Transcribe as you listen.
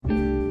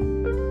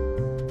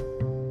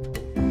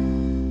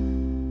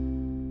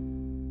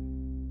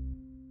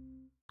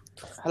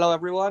Hello,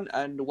 everyone,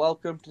 and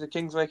welcome to the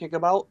Kingsway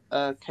Kickabout,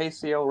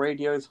 KCL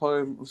Radio's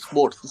home of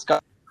sports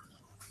discussion.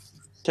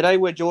 Today,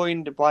 we're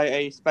joined by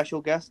a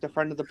special guest, a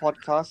friend of the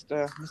podcast,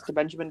 Mr.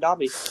 Benjamin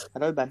Darby.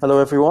 Hello, Ben. Hello,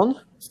 everyone.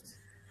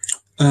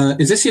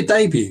 Is this your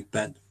debut,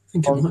 Ben?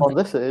 On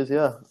this it is,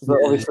 yeah. But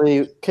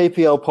obviously,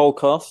 KPL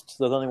podcast,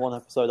 there's only one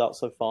episode out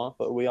so far,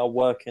 but we are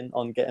working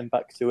on getting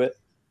back to it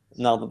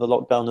now that the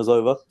lockdown is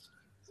over.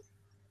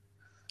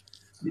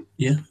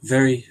 Yeah,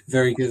 very,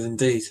 very good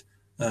indeed.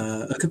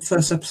 A good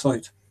first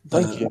episode.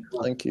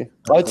 Thank you.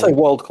 I'd say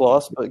world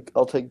class, but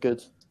I'll take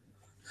good.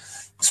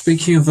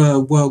 Speaking of a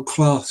world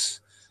class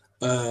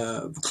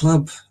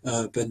club,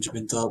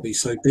 Benjamin Darby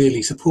so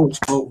dearly supports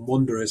Bolton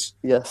Wanderers.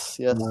 Yes.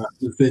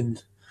 We've been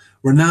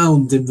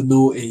renowned in the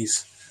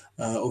noughties,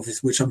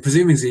 which I'm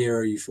presuming is the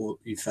era you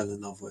fell in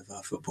love with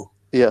football.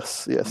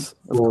 Yes,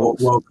 of course.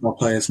 World club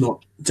players,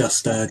 not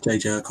just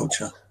JJ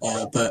Okocha,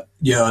 but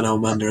Johan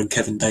Almander and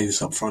Kevin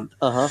Davis up front.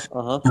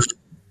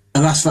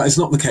 And that's that. It's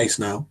not the case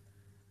now.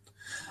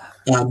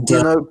 And,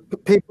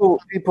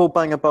 people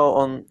bang about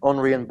on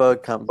Henry and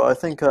Bergkamp, but I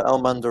think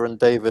Almander and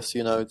Davis,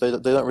 they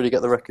don't really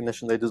get the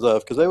recognition they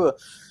deserve because they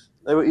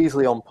were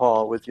easily on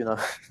par with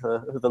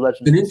the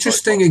legend. An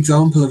interesting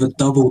example of a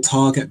double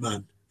target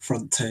man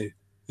front two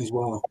as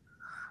well.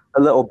 A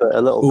little bit.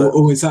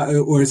 Or is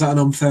that an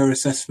unfair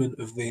assessment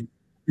of the?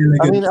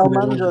 I mean,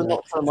 Almander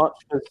not so much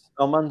because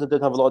Almander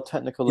did have a lot of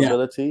technical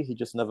ability. He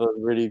just never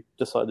really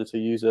decided to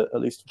use it,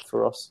 at least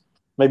for us.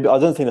 Maybe I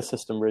don't think the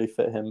system really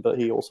fit him, but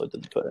he also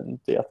didn't put in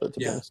the effort to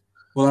be honest.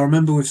 Well, I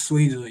remember with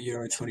Sweden at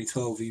Euro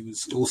 2012, he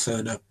was also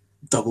in a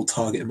double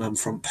target man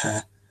front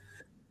pair.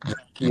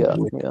 Yeah.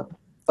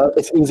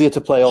 It's easier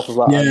to play off of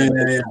that.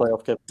 Yeah. Play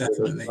off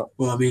definitely.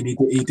 Well, I mean,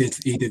 he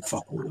did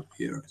fuck all at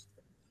Euros.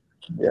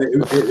 Yeah.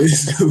 It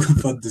was still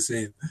fun to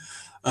see him.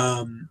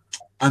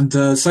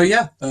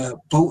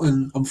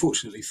 Bolton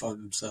unfortunately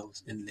find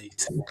themselves in League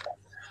Two.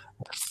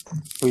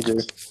 We do.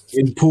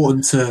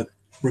 Important to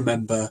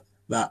remember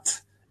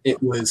that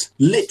it was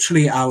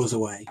literally hours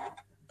away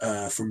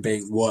from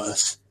being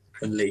worse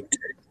than League Two.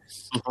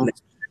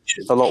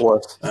 A lot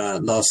worse.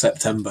 Last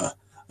September.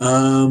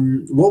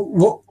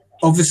 What?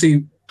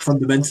 Obviously,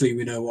 fundamentally,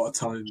 we know what a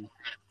time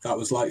that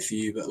was like for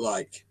you.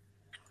 But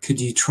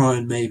could you try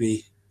and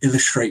maybe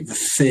illustrate the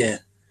fear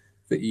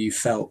that you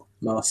felt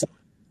last?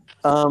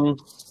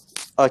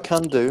 I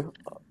can do.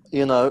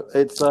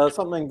 It's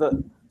something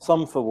that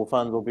some football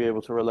fans will be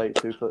able to relate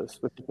to for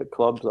specific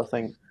clubs. I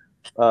think.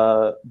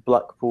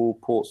 Blackpool,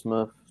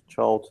 Portsmouth,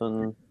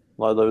 Charlton,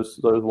 like those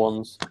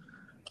ones.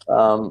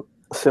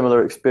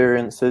 Similar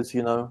experiences,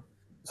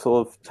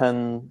 sort of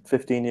 10,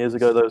 15 years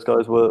ago, those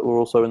guys were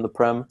also in the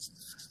Prem.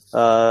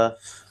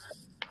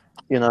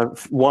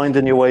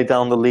 Winding your way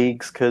down the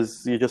leagues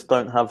because you just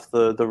don't have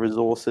the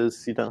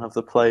resources, you don't have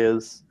the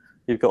players.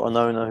 You've got an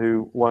owner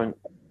who won't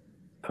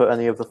put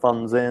any of the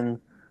funds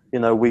in.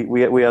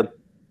 We had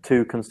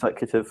 2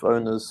 consecutive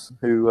owners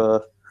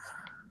who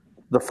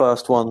the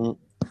first one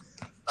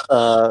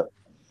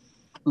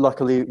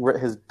luckily writ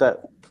his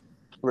debts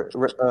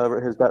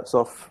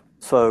off,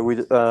 so we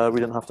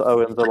didn't have to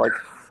owe him I think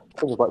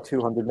it was like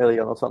 200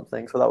 million or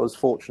something. So that was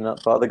fortunate.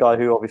 But the guy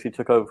who obviously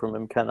took over from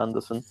him, Ken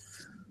Anderson,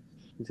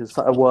 which is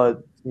a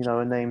word,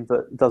 a name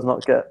that does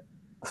not get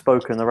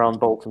spoken around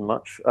Bolton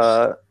much.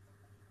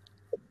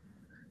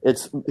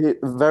 It's a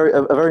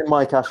very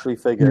Mike Ashley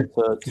figure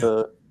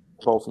to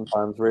Bolton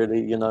fans,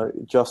 really.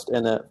 Just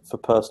in it for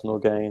personal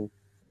gain.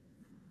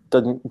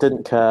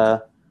 Didn't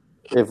care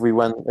if we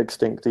went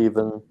extinct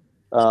even.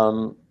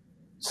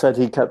 Said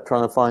he kept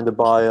trying to find a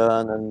buyer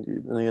and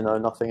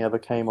nothing ever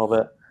came of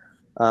it.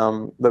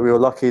 But we were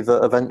lucky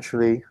that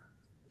eventually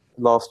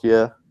last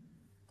year,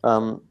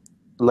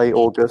 late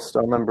August,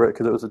 I remember it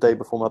because it was the day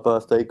before my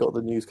birthday,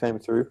 the news came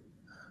through.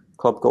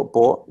 Club got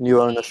bought,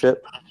 new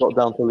ownership, got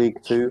down to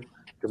League Two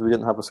because we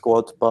didn't have a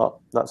squad, but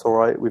that's all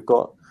right. We've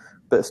got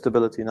a bit of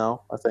stability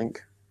now, I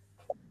think.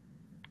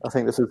 I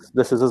think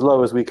this is as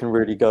low as we can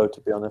really go,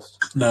 to be honest.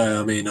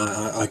 No, I mean,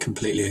 I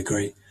completely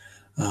agree.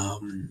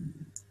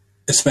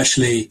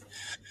 Especially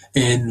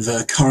in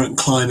the current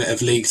climate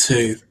of League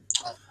Two,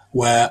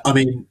 where, I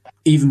mean,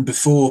 even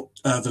before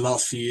the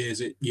last few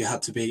years, you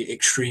had to be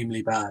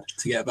extremely bad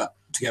to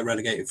get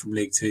relegated from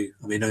League Two.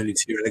 I mean, only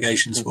 2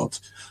 relegation spots.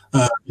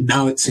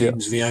 Now it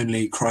seems the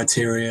only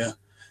criteria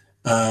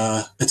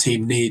a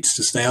team needs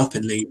to stay up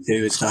in League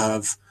Two is to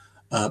have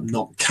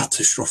not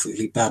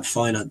catastrophically bad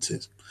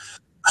finances.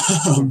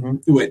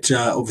 Which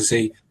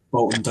obviously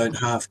Bolton don't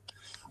have.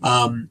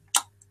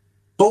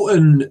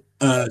 Bolton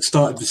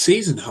started the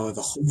season,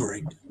 however,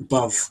 hovering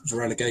above the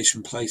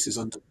relegation places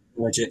under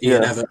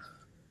Ian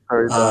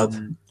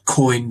Evatt,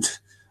 coined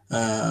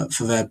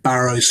for their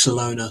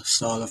Barrow-Salona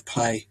style of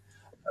play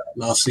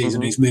last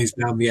season. He's moved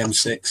down the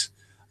M6,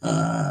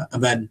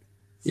 and then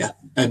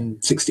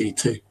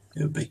M62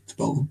 it would be to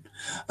Bolton.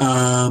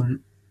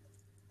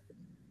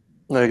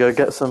 There you go.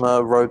 Get some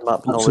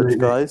roadmap knowledge,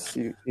 guys.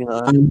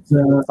 And,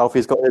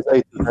 Alfie's got his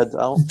 80 heads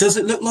out. Does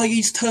it look like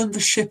he's turned the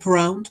ship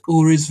around,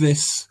 or is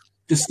this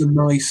just a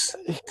nice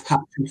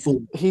patchy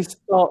form. He's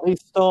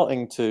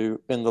starting to,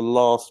 in the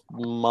last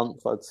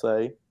month, I'd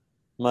say,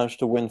 manage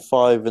to win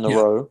 5 in a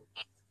row.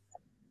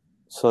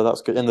 So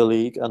that's good in the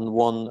league, and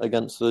 1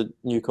 against the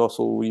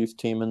Newcastle youth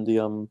team in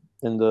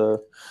the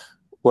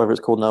whatever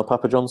it's called now,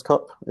 Papa John's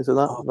Cup. Is it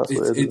that? That's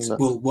what it is, isn't it?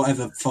 Well,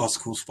 whatever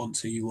farcical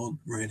sponsor you want,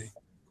 really.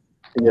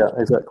 Yeah,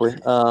 exactly.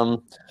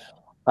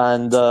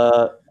 And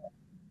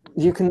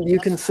you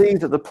can see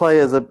that the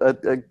players are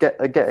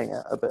getting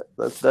it a bit.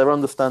 They're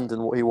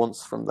understanding what he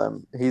wants from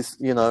them. He's,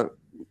 he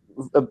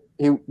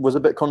was a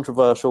bit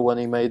controversial when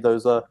he made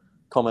those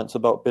comments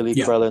about Billy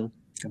Crellin.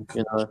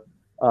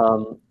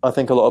 I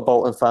think a lot of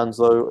Bolton fans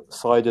though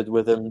sided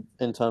with him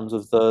in terms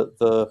of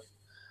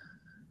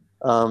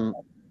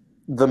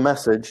the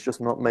message, just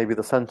not maybe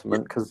the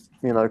sentiment, because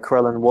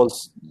Crellin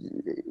was,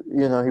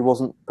 he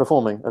wasn't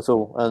performing at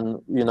all,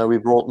 and we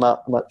brought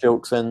Matt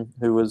Gilks in,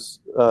 who was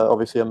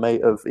obviously a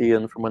mate of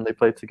Ian from when they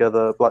played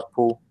together at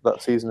Blackpool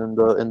that season in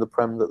the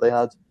Prem that they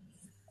had.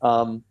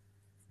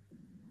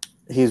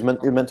 He's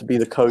meant to be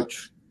the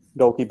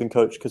goalkeeping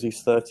coach, because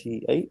he's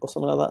 38 or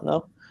something like that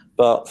now.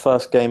 But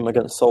first game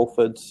against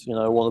Salford,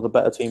 one of the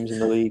better teams in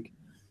the league,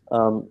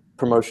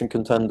 promotion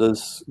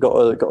contenders, got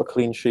a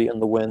clean sheet in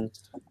the win.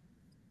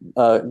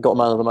 Got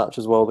man of the match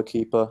as well, the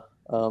keeper.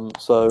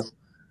 So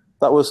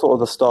that was sort of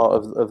the start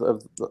of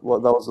that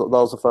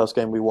was the first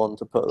game we won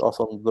to put us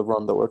on the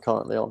run that we're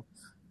currently on.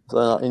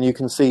 So, and you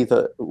can see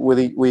that with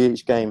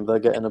each game they're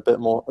getting a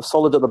bit more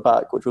solid at the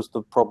back, which was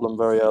the problem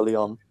very early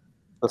on.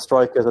 The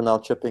strikers are now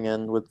chipping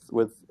in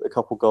with a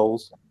couple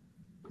goals,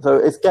 so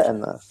it's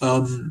getting there.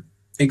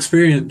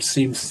 Experience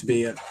seems to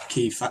be a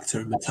key factor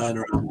in the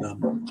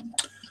turnaround.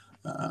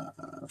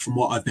 From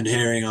what I've been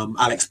hearing,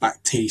 Alex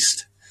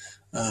Baptiste,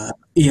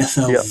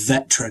 EFL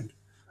veteran,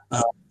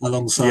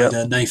 alongside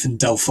Nathan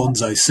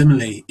Delfonso,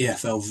 similarly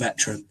EFL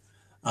veteran,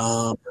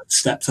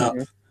 stepped up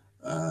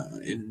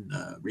in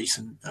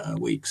recent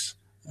weeks.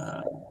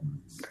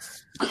 And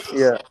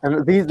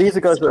these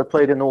are guys that have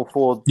played in all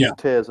 4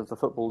 tiers of the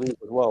Football League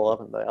as well,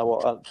 haven't they?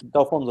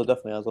 Delfonso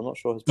definitely has. I'm not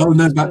sure.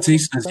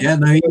 Baptiste has. Yeah,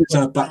 no, he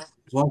was black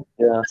as well.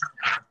 Yeah.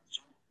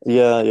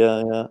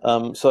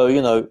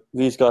 So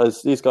these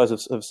guys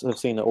have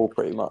seen it all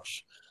pretty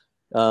much,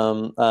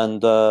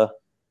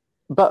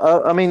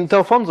 But I mean,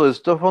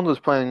 Delfonso's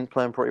playing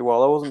pretty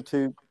well. I wasn't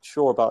too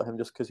sure about him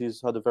just because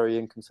he's had a very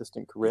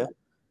inconsistent career.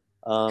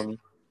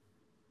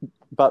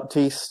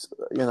 Baptiste,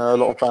 a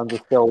lot of fans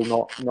are still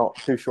not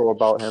too sure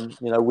about him.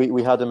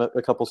 We had him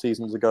a couple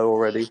seasons ago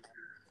already.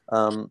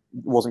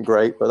 Wasn't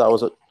great, but that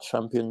was at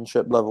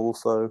championship level.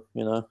 So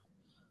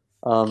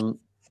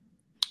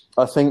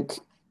I think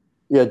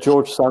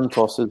George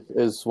Santos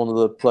is one of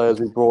the players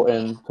we brought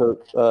in to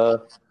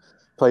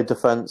play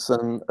defence,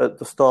 and at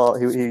the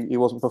start he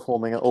wasn't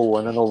performing at all,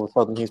 and then all of a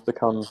sudden he's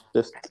become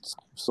this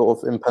sort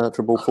of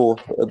impenetrable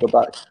force at the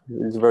back.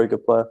 He's a very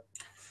good player.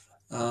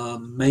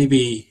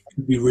 Maybe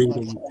be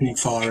reading too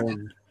far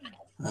in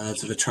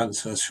to the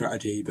transfer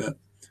strategy, but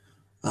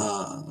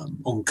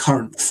on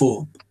current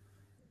form,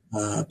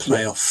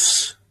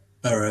 playoffs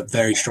are a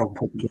very strong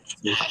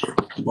proposition.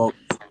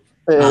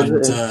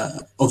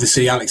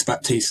 Obviously Alex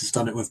Baptiste has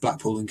done it with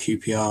Blackpool and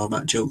QPR,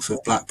 Matt Gilks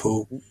with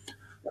Blackpool.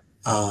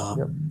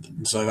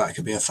 So that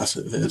could be a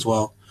facet of it as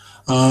well.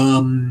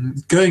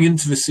 Going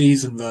into the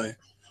season, though,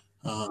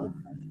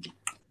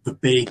 the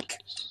big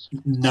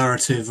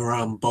narrative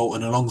around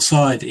Bolton,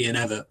 alongside Ian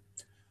Evatt,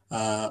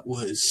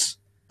 was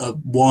a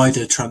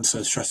wider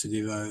transfer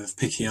strategy, though, of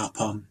picking up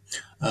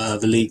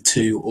the League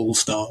Two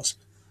All-Stars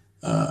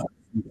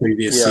in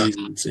previous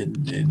seasons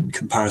in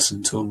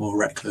comparison to a more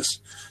reckless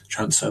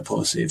transfer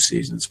policy of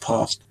seasons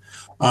past.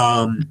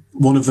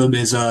 One of them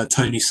is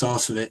Tony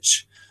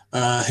Sarcevic,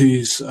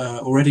 who's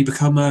already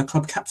become a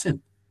club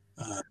captain.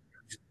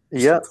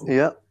 He's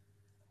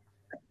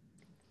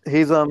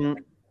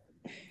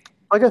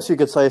I guess you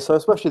could say so,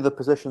 especially the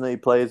position that he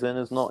plays in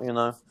is not,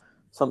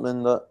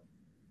 something that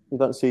you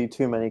don't see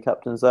too many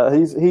captains there.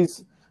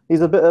 He's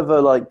a bit of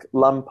a like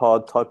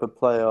Lampard type of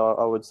player,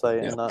 I would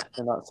say, in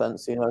that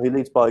sense. He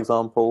leads by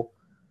example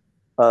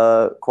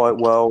quite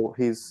well.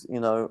 He's,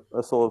 a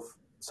sort of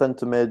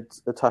centre mid,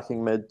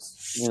 attacking mid,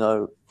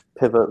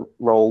 pivot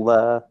role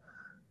there.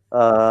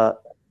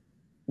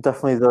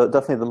 Definitely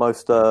the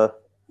most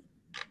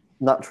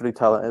naturally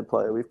talented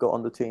player we've got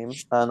on the team,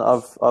 and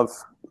I've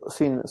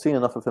seen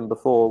enough of him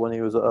before when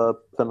he was at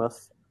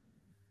Plymouth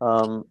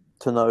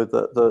to know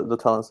that the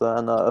talent's there,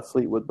 and at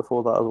Fleetwood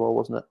before that as well,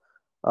 wasn't it?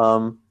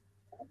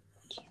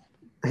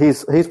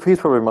 He's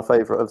probably my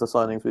favourite of the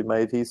signings we've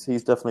made. He's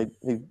definitely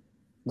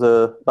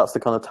that's the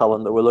kind of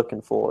talent that we're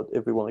looking for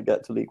if we want to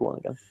get to League One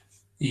again.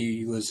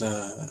 He was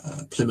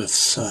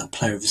Plymouth's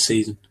player of the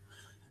season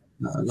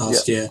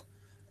last year.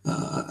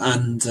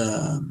 And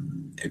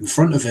in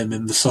front of him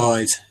in the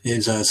side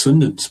is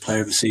Swindon's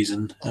player of the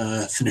season,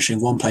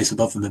 finishing one place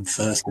above them in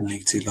first in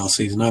League Two last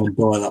season. Owen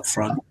Doyle up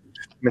front.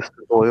 Mr.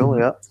 Doyle,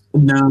 yeah.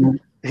 Now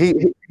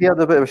he had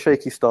a bit of a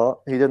shaky start.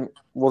 He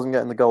wasn't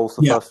getting the goals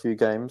the first few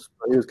games,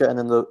 but he was getting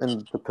in the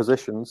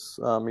positions.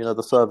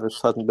 The service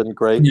hadn't been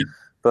great.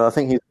 But I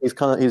think he's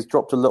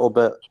dropped a little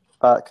bit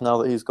back now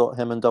that he's got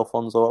him and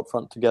Delfonso up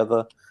front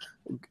together,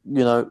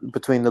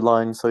 between the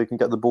lines, so he can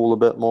get the ball a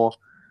bit more,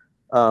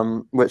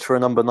 which for a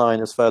number 9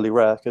 is fairly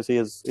rare because he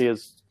is,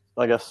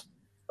 I guess,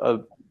 a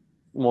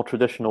more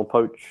traditional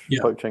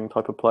poaching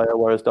type of player,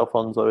 whereas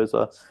Delfonso is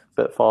a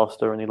bit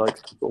faster and he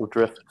likes to sort of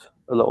drift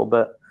a little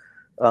bit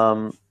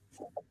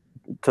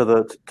to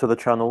the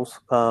channels.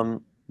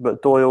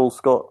 But Doyle's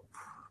got,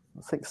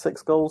 I think,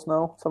 6 goals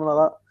now, something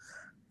like that.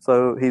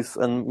 So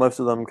and most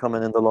of them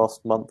coming in the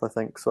last month, I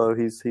think. So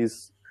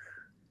he's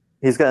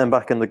getting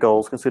back in the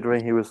goals,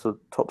 considering he was the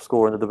top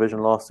scorer in the division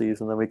last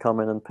season. Then we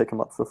come in and pick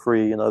him up for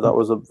free. That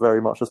was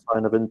very much a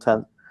sign of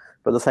intent.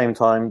 But at the same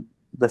time,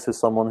 this is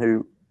someone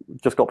who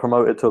just got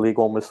promoted to League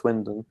One with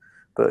Swindon.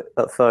 But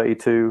at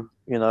 32,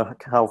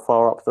 how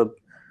far up the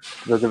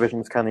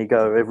divisions can he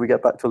go? If we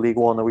get back to League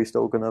One, are we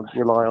still going to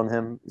rely on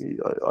him?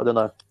 I don't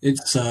know.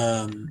 It's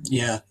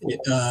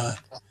it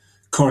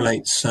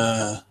correlates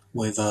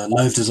with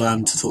loath as I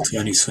am to talk to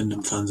any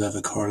Swindon fans ever,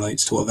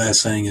 correlates to what they're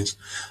saying is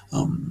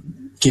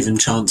given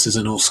chances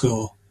and all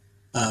score.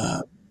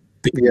 And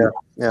you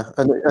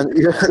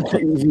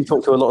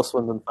talk to a lot of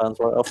Swindon fans,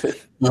 right, Alfie?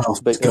 Oh,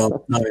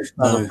 God, no.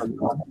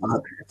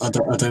 I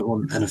don't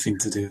want anything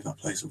to do with that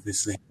place,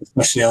 obviously,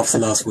 especially after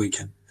last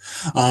weekend.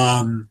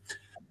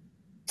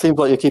 Seems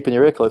like you're keeping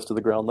your ear close to the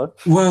ground, though.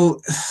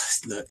 Well,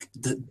 look,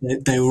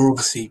 they were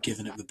obviously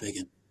giving it the big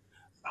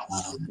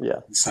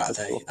one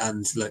Saturday.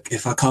 And look,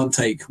 if I can't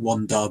take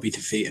one derby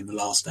defeat in the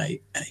last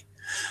 8,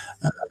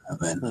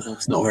 then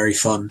it's not very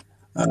fun.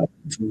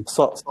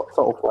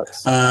 Subtle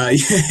flex.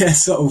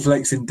 Subtle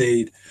flex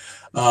indeed.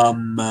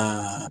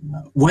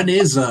 When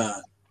is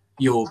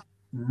your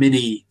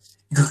mini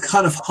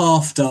kind of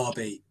half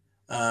derby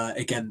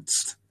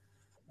against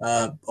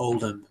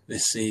Oldham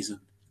this season?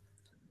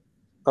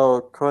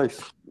 Oh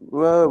Christ!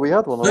 Well, we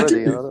had one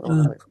already.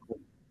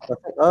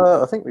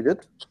 I think we did.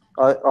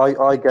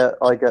 I get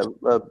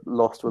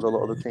lost with a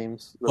lot of the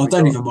teams.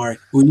 Don't even worry.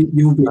 Well,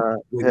 you'll be.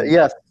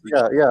 Yeah,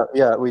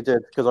 we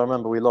did, because I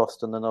remember we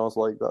lost, and then I was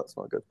like, "That's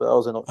not good." But I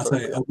was in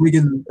October.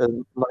 Wigan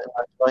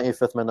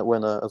 95th minute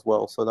winner as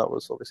well, so that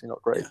was obviously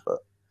not great.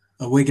 But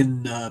a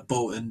Wigan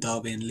Bolton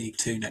derby in League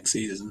 2 next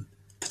season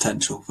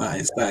potential.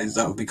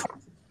 That would be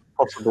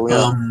possible.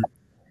 Yeah.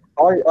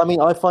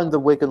 I find the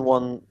Wigan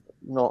one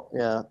not.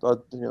 Yeah, I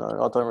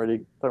don't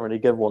really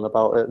give one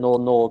about it.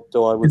 Nor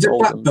do I with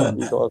Oldham.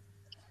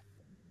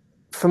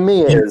 For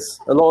me, it is.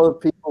 A lot of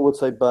people would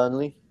say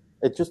Burnley.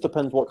 It just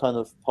depends what kind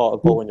of part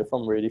of Bolton you're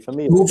from, really. For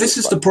me, this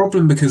is the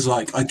problem, because,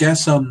 I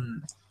guess the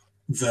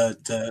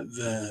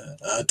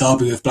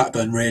derby with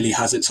Blackburn really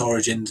has its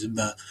origins in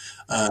the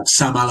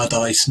Sam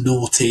Allardyce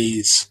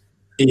noughties.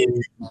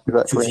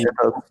 Exactly.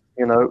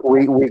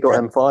 We got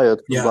him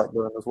fired from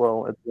Blackburn as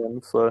well at the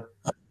end, so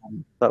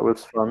that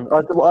was fun.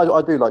 I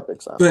do like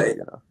Big Sam, but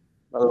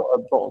a lot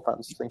of Bolton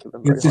fans think of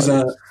him. This is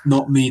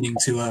not meaning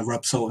to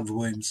rub salt in the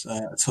wounds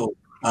at all.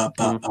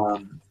 But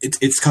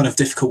it's kind of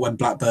difficult when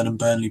Blackburn and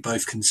Burnley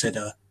both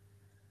consider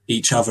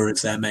each other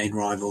as their main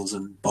rivals,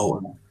 and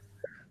Bolton.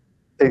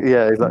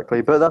 Yeah,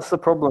 exactly. But that's the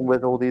problem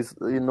with all these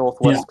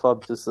Northwest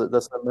clubs, is that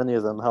there's so many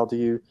of them. How do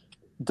you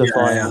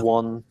define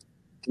one?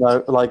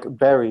 Like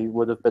Bury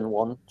would have been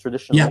one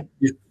traditionally.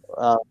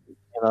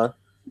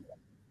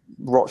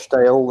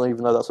 Rochdale,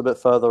 even though that's a bit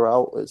further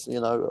out, it's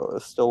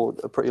still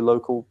a pretty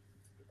local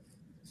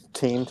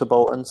team to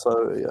Bolton.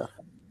 So yeah.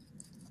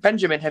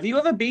 Benjamin, have you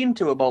ever been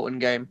to a Bolton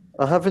game?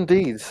 I have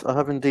indeed.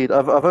 I've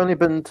only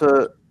been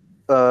to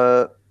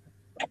the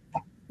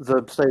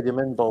stadium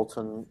in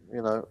Bolton,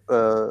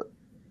 a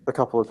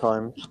couple of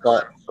times,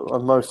 but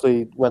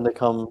mostly when they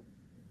come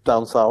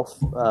down south.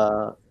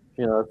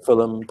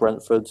 Fulham,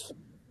 Brentford.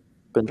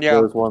 Been to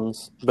those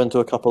ones. Been to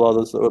a couple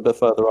others that were a bit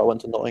further out. I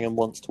went to Nottingham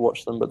once to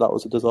watch them, but that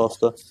was a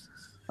disaster.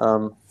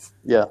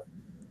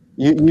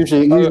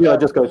 Usually I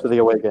just go to the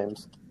away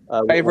games.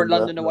 Favourite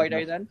London away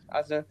day then,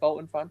 as a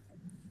Bolton fan?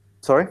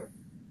 Sorry?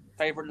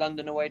 Favourite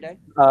London away day?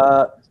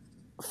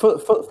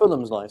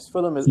 Fulham's nice.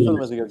 Fulham is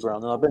a good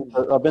ground, and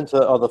I've been to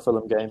other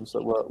Fulham games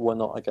that were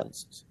not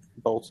against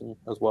Bolton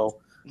as well.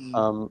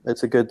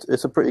 It's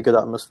a pretty good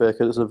atmosphere,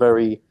 because it's a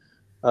very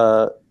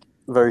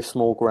very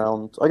small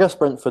ground. I guess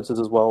Brentford's is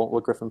as well,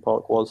 where Griffin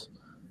Park was,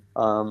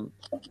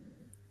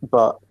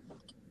 but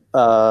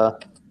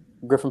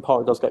Griffin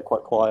Park does get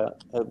quite quiet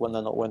when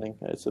they're not winning.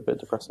 It's a bit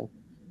depressing.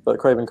 But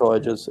Craven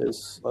Cottage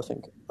is I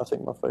think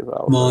my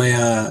favourite.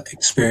 My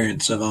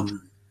experience of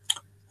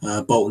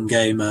Bolton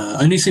game.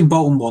 Only seen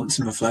Bolton once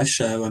in the flesh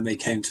when they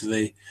came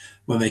to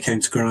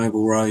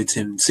Grenoble Road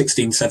in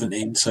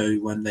 16-17. So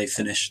when they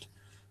finished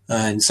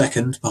in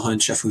second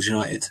behind Sheffield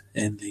United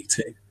in League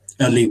 2,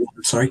 League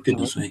 1. Sorry,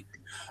 goodness me.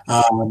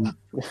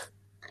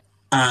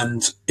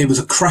 And it was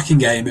a cracking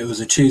game. It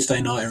was a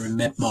Tuesday nighter in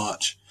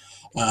mid-March.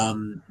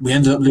 We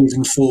ended up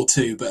losing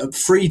 4-2, but at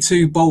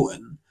 3-2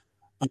 Bolton.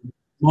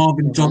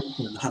 Marvin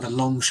Johnson had a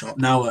long shot,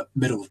 now at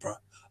Middlesbrough.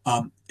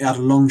 He had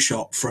a long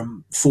shot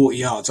from 40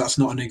 yards. That's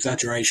not an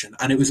exaggeration.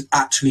 And it was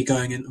actually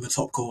going into the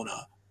top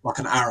corner like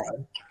an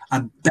arrow.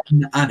 And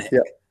Ben Anik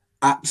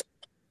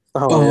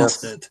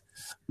yes. bastard.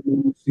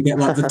 To get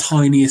like the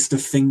tiniest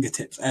of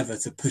fingertips ever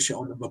to push it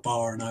onto the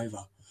bar and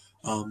over.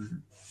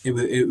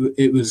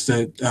 It was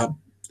the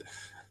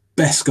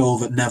best goal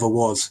that never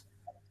was.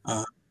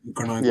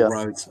 Grenoble Yeah.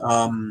 Road.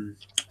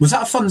 Was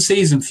that a fun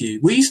season for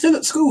you? Were you still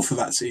at school for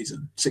that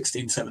season,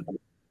 16-17?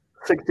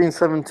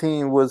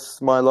 16-17 was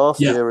my last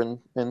Yeah. year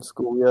in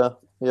school.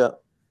 Yeah.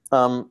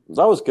 That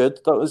was good.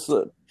 That was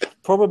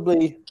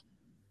probably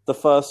the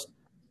first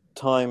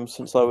time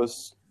since I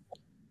was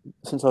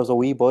a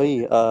wee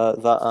boy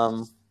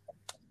that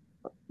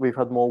we've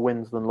had more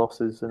wins than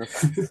losses in a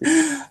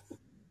season.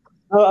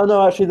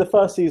 No, actually, the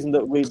first season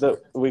that we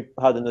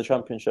had in the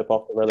championship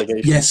after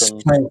relegation Yes. from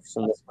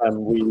the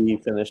Prem, we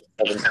finished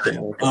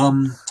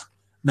 7th.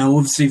 Now,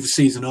 obviously, the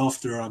season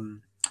after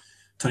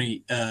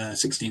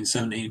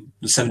 2016-17,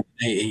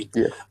 17-18,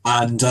 Yeah.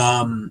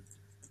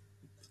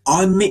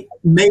 and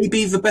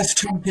maybe the best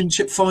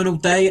championship final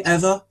day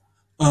ever.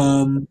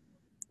 One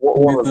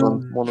of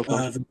them.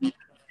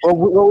 Well,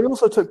 we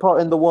also took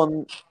part in the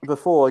one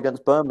before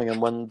against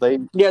Birmingham when they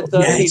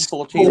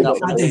 13-14. That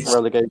was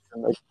relegation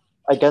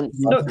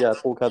against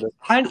Paul Caddice.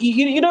 And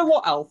you know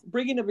what, Alf?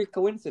 Bringing a big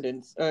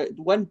coincidence.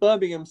 When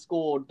Birmingham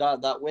scored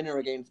that winner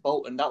against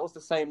Bolton, that was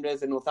the same day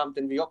as the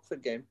Northampton v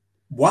Oxford game.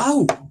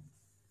 Wow,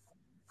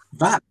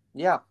 that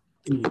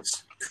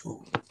is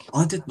cool.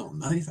 I did not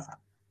know that.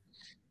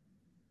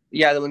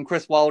 Yeah, when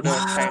Chris Wilder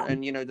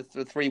and the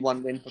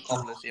 3-1 win for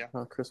Cobblers. Yeah,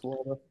 Chris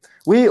Wilder.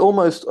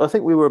 I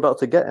think we were about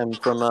to get him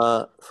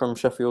from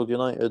Sheffield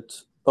United.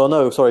 Oh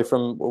no, sorry,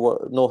 from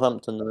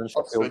Northampton, and then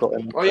Sheffield got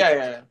him. Oh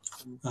yeah.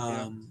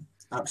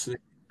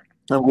 Absolutely.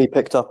 And we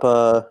picked up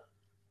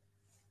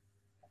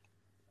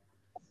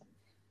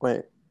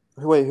Wait.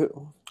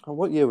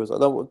 What year was that?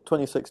 That was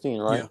 2016,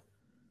 right? Yeah.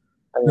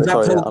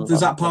 Was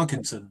that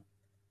Parkinson?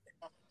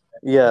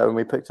 Yeah, and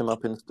we picked him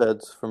up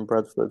instead from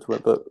Bradford.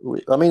 But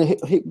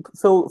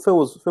Phil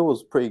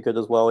was pretty good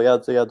as well. He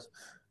had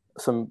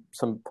some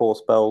poor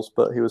spells,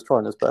 but he was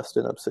trying his best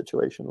in a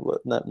situation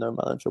that no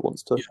manager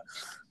wants to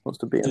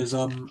be in. There's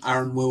Aaron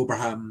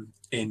Wilbraham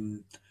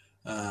in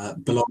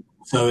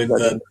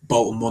the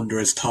Bolton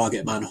Wanderers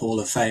Target Man Hall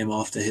of Fame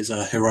after his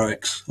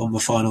heroics on the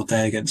final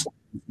day against.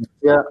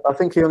 Yeah, I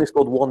think he only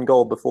scored one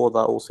goal before that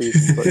all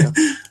season. But yeah.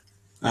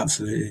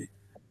 Absolutely.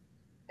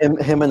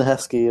 Him and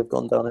Heskey have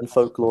gone down in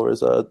folklore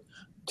as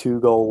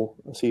 2-goal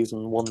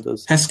season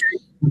wonders. Heskey.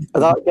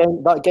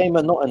 That game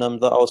at Nottingham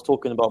that I was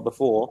talking about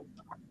before,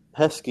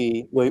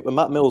 Heskey, when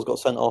Matt Mills got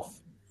sent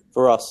off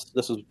for us,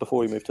 this was before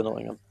we moved to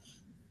Nottingham,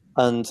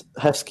 and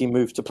Heskey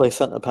moved to play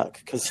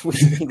centre-back because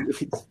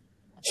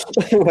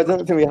I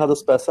don't think we had a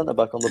spare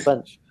centre-back on the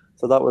bench.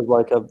 So that was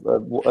like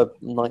a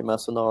nightmare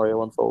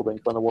scenario unfolding,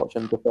 trying to watch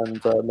him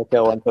defend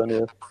Mikel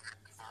Antonio.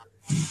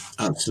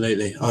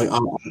 Absolutely. I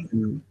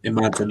can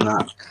imagine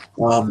that.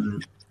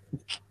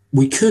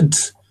 We could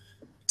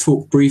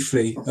talk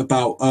briefly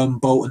about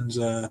Bolton's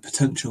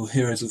potential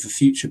heroes of the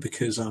future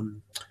because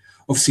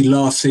obviously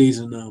last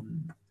season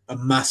a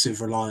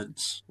massive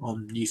reliance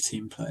on youth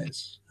team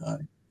players.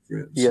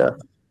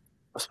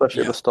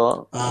 Especially at the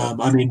start.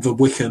 The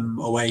Wickham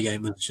away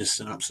game was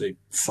just an absolute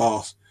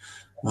farce.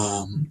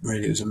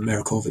 Really, it was a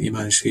miracle that you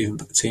managed to even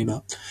put the team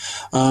up.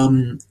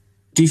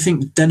 Do you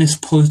think Dennis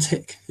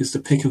Politic is the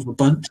pick of the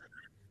bunch?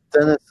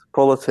 Dennis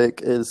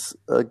Politic is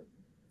a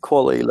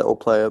quality little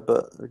player,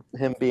 but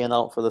him being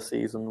out for the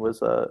season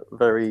was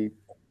very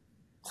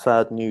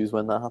sad news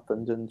when that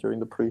happened during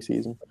the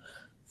pre-season.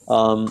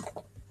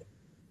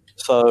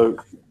 So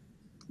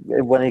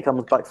when he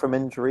comes back from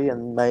injury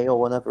in May or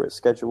whenever it's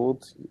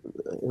scheduled,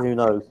 who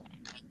knows?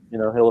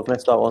 He'll have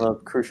missed out on a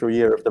crucial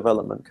year of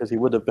development because he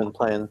would have been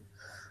playing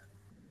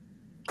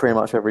pretty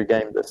much every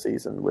game this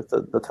season with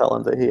the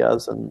talent that he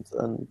has and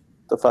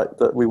the fact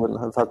that we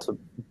wouldn't have had to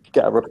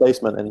get a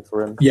replacement in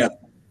for him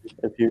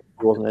if he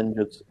wasn't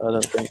injured. I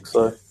don't think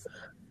so.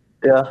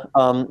 Yeah,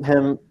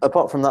 him.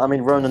 Apart from that,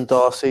 Ronan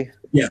Darcy.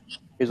 Yeah,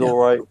 he's all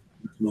right.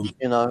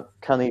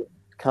 Can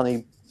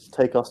he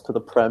take us to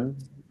the Prem?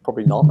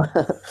 Probably not.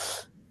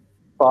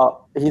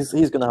 But he's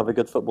going to have a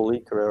good football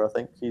league career. I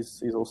think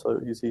he's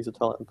a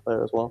talented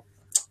player as well.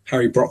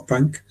 Harry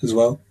Brockbank as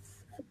well.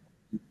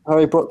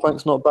 Harry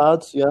Brockbank's not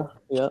bad. Yeah.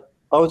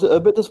 I was a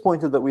bit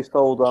disappointed that we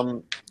sold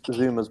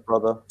Zuma's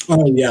brother.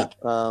 Oh yeah.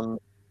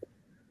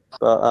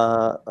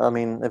 But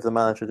if the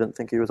manager didn't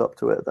think he was up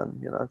to it,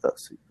 then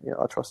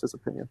I trust his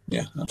opinion.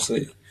 Yeah,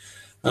 absolutely.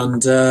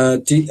 And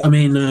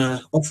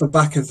off the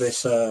back of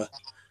this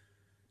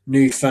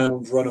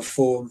newfound run of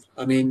form,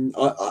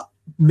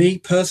 me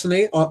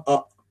personally,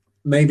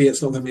 maybe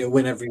it's not going to be a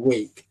win every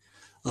week,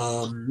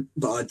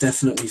 but I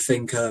definitely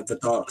think the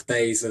dark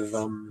days of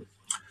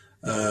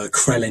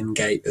Krellin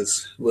Gate,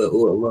 as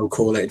we'll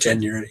call it,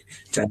 genuinely.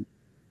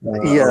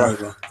 Are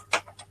over.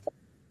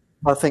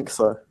 I think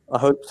so. I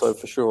hope so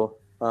for sure.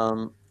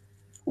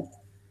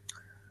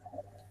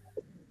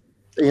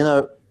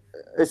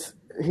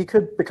 He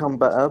could become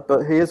better,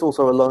 but he is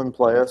also a lone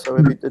player. So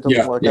if it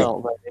doesn't work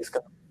out, then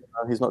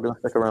he's not going to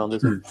stick around,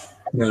 is he?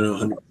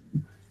 No.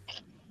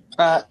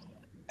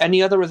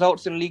 Any other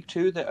results in League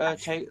Two that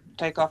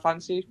take our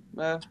fancy?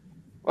 Well,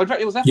 in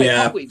fact, it was FA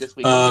Cup week this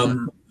week.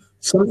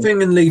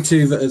 Something in League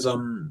Two that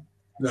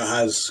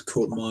has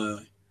caught my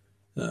eye,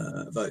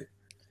 though,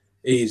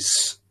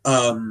 is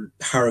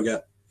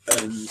Harrogate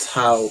and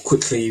how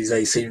quickly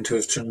they seem to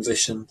have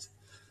transitioned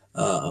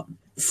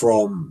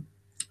from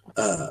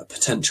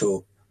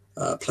potential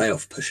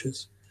playoff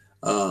pushers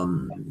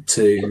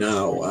to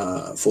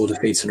now 4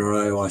 defeats in a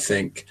row, I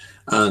think,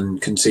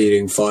 and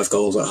conceding 5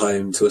 goals at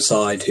home to a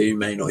side who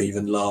may not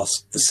even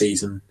last the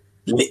season,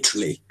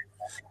 literally,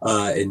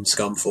 in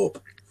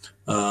Scunthorpe.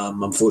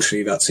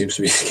 Unfortunately, that seems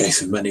to be the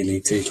case of many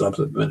League Two clubs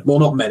at the minute. Well,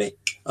 not many,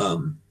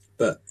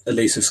 but at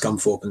least with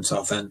Scunthorpe and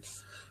Southend,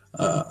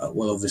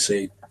 we'll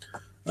obviously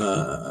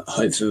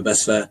hope for the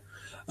best there.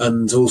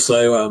 And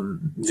also,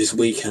 this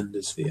weekend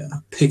is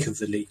the pick of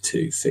the League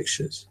Two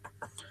fixtures.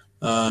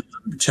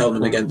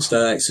 Cheltenham against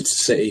Exeter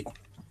City.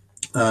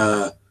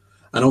 And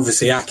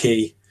obviously,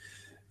 Aki,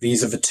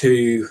 these are the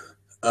two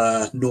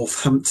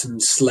Northampton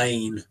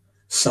slain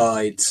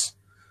sides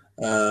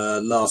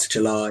last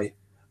July.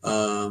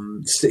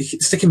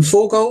 Sticking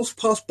 4 goals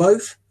past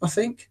both, I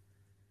think.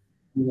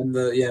 And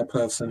then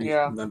playoff semi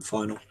and then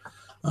final.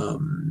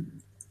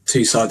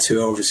 2 sides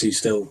who are obviously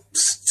still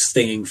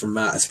stinging from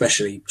that,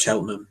 especially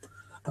Cheltenham,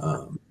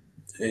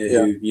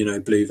 who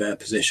blew their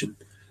position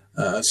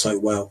so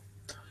well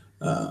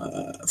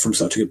from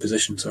such a good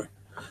position. Sorry,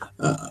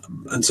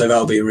 and so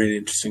that'll be a really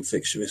interesting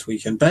fixture this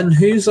weekend. Ben,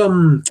 has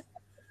there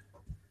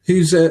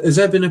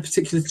been a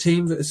particular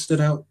team that has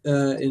stood out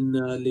in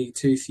League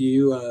Two for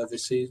you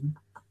this season?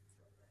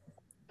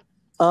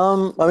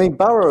 I mean,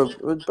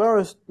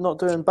 Barrow's not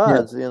doing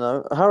bad.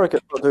 Yeah.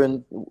 Harrogate's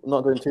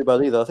not doing too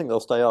bad either. I think they'll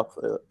stay up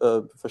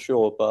for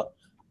sure.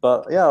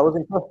 But yeah, I was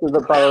impressed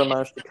that Barrow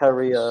managed to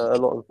carry a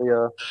lot of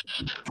the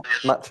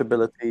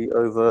matchability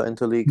over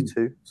into League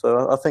Two.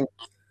 So I think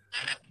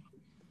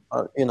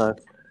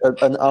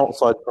an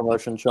outside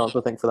promotion chance. I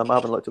think for them. I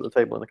haven't looked at the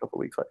table in a couple of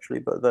weeks actually,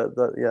 but they're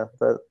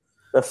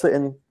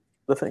sitting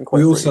quite.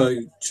 We also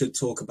should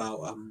talk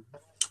about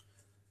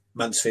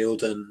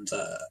Mansfield and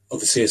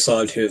obviously a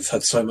side who have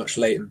had so much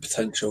latent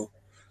potential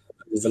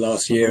over the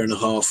last year and a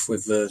half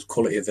with the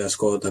quality of their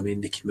squad. I mean,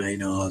 Nicky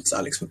Maynard,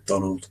 Alex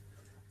McDonald,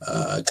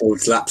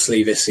 George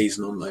Lapsley this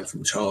season on loan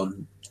from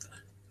Charlton.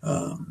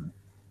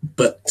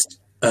 But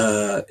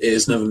it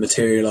has never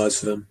materialised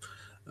for them.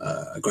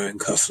 Graham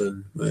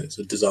Coughlin was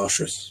a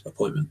disastrous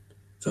appointment.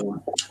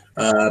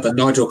 But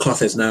Nigel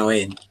Clough is now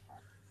in,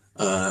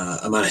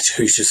 a manager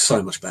who's just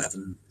so much better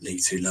than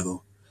League Two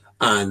level.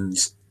 And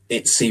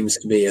it seems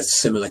to be a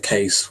similar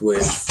case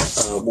with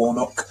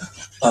Warnock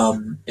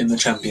in the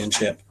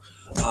Championship,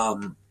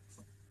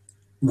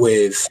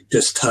 with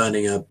just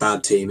turning a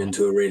bad team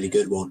into a really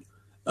good one.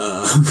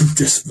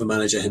 Just the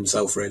manager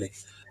himself, really.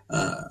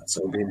 So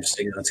it'll be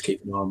interesting to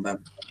keep an eye on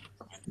them.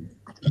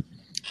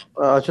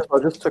 I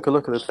just took a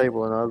look at the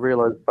table and I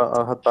realised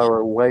I had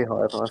Barrow way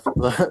higher than I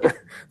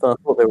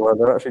thought they were.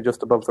 They're actually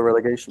just above the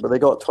relegation, but they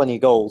got 20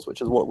 goals,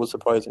 which is what was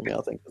surprising me.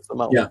 I think the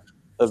amount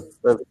of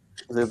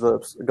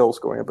the goal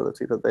scoring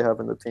ability that they have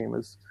in the team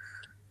is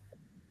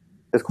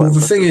quite. Well,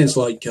 the thing is,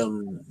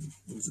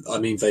 I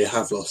mean, they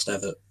have lost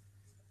Everett,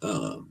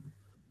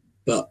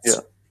 but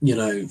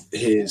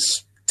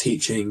his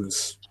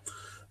teachings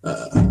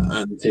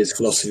and his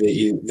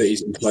philosophy that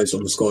he's imposed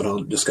on the squad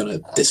aren't just going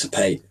to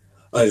dissipate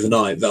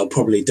overnight. They'll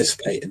probably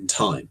dissipate in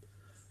time.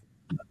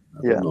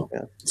 Not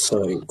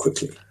so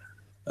quickly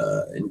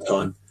in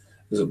time,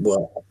 as it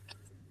were.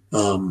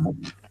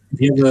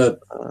 The other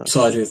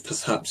side who have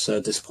perhaps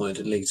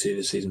disappointed League Two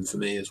this season for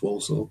me is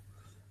Walsall.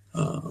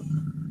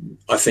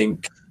 I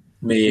think,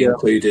 me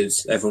included,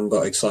 everyone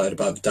got excited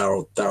about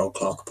the Darryl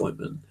Clark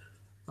appointment,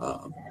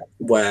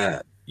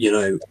 where,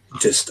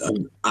 just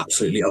an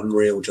absolutely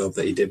unreal job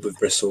that he did with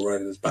Bristol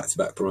Rovers,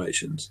 back-to-back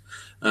promotions.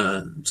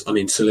 And, I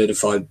mean,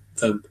 solidified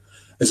them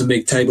as a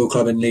mid-table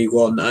club in League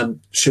One and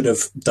should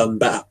have done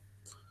better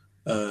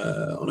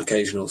on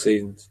occasional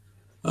seasons.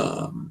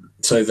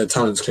 So the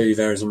talent's clearly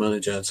there as a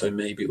manager, so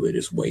maybe we're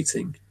just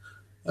waiting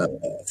for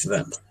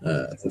them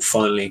to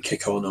finally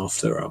kick on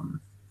after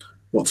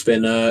what's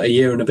been a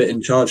year and a bit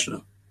in charge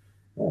now.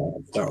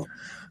 Darryl.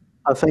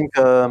 I think,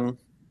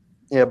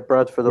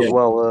 Bradford as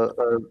well are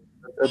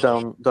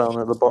down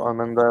at the bottom,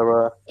 and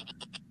they're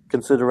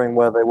considering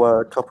where they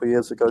were a couple of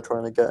years ago,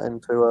 trying to get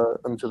into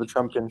the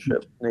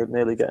Championship,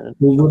 nearly getting into.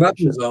 Well, that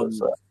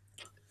was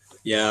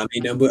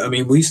I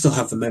mean, we still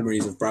have the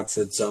memories of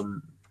Bradford's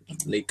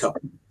League Cup.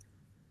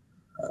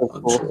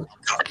 I'm sure.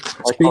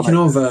 Speaking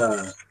of,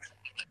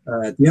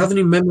 do you have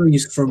any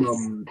memories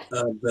from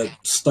the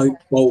Stoke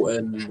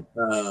Bolton?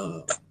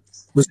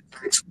 Was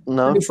it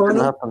no, it didn't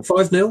happen.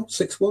 5-0,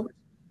 6-1?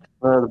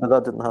 No, but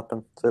that didn't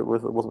happen. So it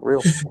wasn't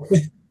real.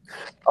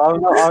 I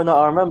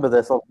remember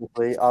this.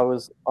 Obviously,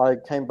 I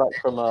came back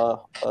from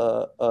a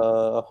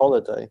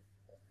holiday,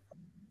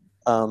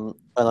 and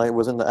I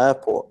was in the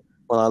airport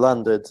when I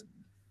landed,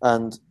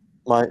 and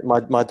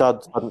my dad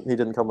he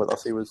didn't come with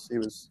us. He was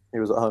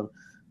at home,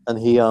 and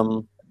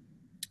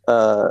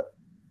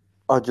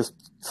I just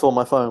saw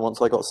my phone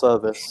once I got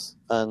service,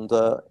 and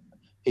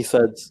he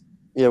said,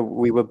 "Yeah,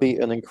 we were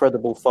beaten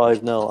incredible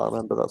 5-0." I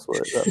remember that's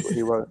what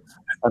he wrote,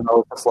 and I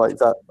was just like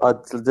that. I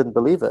didn't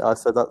believe it. I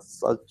said, that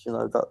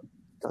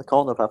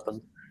can't have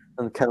happened."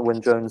 And Kent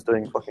Wynne-Jones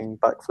doing fucking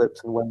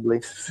backflips in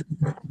Wembley,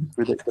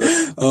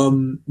 ridiculous.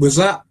 Was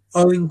that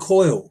Owen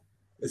Coyle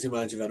as your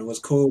manager then, or was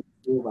Coyle?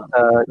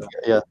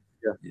 Yeah.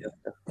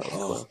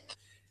 Oh.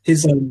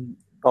 His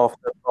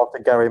after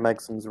Gary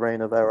Megson's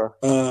reign of error.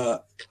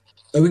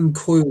 Owen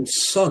Coyle's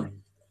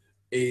son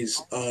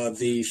is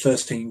the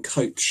first team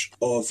coach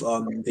of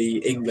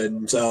the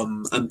England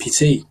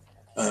amputee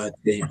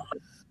team,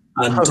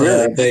 and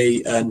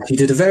really? He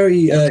did a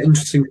very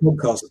interesting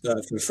podcast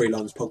for the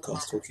Freelance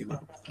podcast talking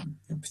about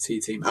the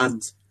amputee team,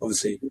 and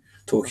obviously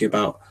talking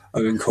about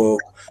Owen Coyle,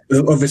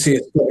 obviously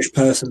a Scottish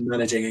person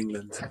managing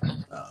England.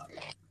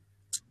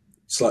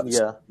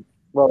 Yeah,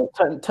 well,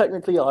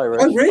 technically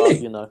Irish. Oh, really?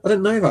 But, you know, I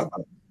didn't know about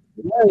that.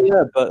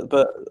 Yeah,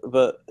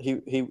 but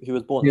he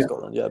was born in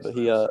Scotland. Yeah, but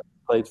he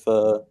played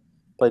for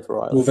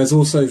Ireland. Well, there's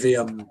also the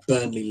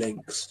Burnley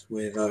links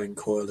with Owen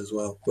Coyle as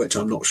well, which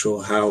I'm not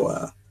sure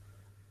how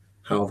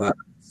that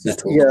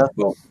settled. Yeah,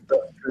 but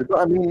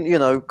I mean, you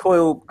know,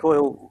 Coyle,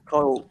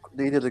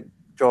 he did a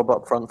job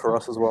up front for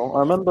us as well. I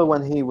remember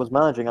when he was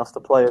managing us,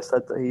 the players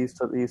said that he used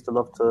to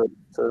love to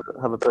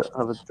have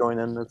a join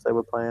in if they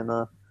were playing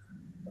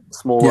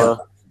smaller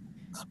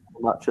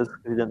matches.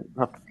 He didn't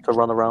have to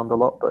run around a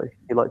lot, but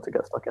he liked to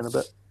get stuck in a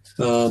bit.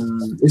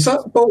 Is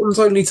that Bolton's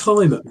only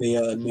time at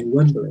the new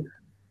Wembley?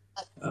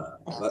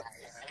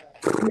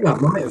 That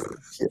might have.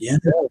 Yeah.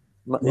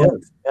 Must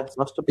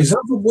have been. Is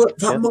that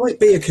that might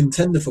be a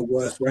contender for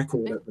worst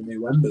record at the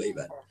new Wembley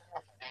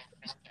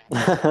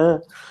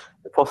then?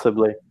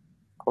 Possibly.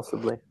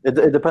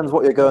 It depends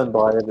what you're going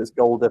by, if it's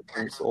goal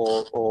difference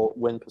or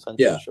win percentage.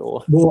 Yeah.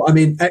 Well, I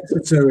mean,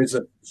 Exeter is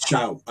a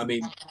shout. I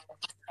mean,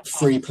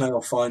 3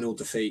 playoff final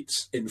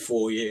defeats in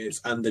 4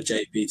 years and the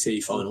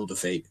JPT final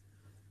defeat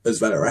as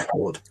their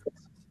record.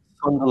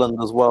 Sunderland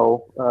as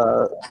well.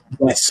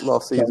 Yes.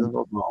 Last season,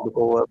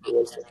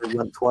 we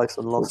went twice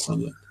and lost.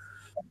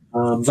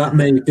 That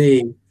may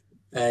be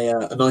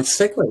a nice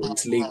segue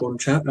into League One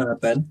chat.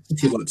 Ben,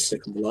 if you'd like to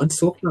stick on the line to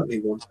talk about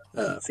League One,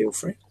 feel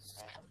free.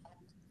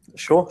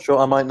 Sure.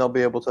 I might not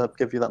be able to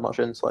give you that much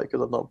insight because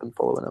I've not been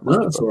following it much.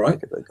 No, that's all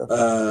right.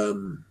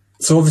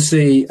 So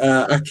obviously,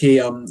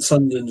 Aki,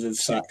 Sunderland have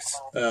sacked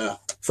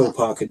Phil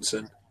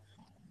Parkinson.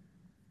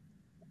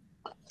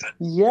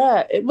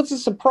 Yeah, it was a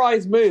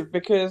surprise move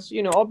because,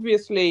 you know,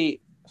 obviously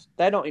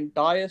they're not in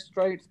dire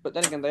straits, but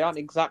then again, they aren't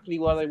exactly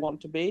where they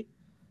want to be.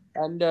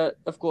 And,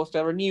 of course,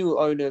 there are new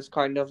owners,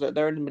 kind of, that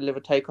they're in the middle of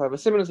a takeover,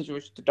 similar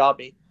situation to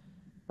Derby.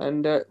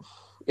 And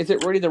is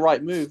it really the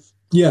right move?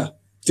 Yeah.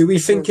 Do we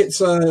think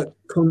it's a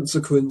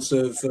consequence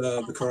of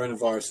the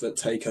coronavirus that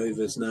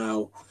takeovers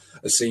now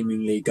are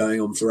seemingly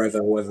going on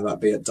forever, whether that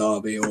be at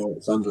Derby or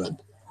at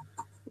Sunderland?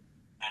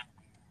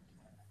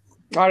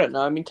 I don't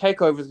know. I mean,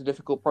 takeover is a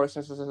difficult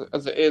process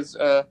as it is.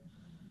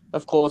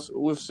 Of course,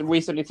 we've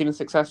recently seen a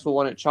successful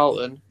one at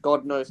Charlton.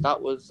 God knows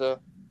that was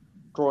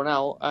drawn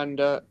out, and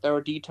there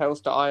are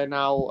details to iron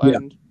out.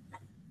 And,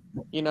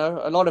 you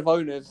know, a lot of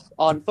owners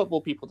aren't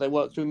football people. They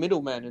work through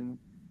middlemen, and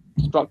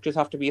structures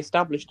have to be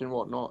established and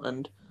whatnot,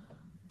 and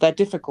they're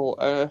difficult.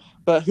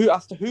 But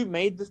who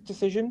made this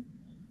decision?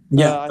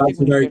 Yeah, I that's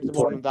think a very we good get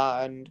point. on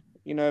that, and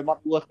you know,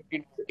 might work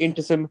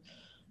into some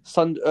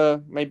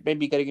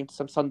maybe getting into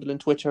some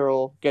Sunderland Twitter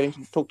or getting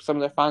to talk to some of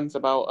their fans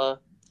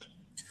about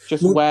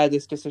just where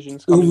this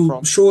decision's coming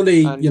from.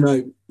 Surely, and, you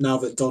know, now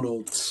that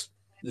Donald's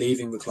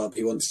leaving the club,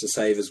 he wants to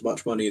save as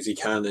much money as he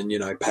can, and you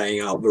know, paying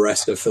out the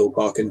rest of Phil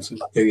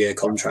Parkinson's 2-year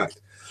contract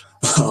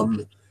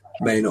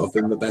may not have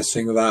been the best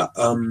thing of that.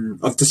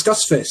 I've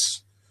discussed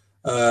this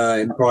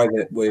in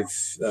private with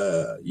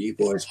you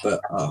boys, but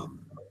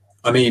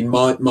I mean,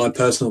 my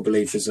personal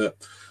belief is that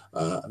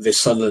this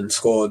Sunderland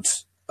squad,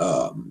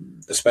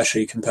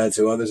 especially compared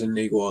to others in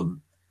League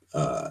One,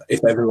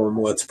 if everyone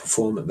were to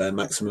perform at their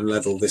maximum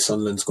level, this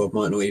Sunderland squad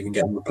might not even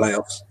get in the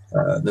playoffs.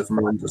 Never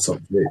mind the top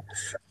 2.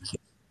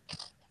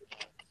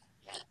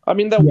 I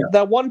mean,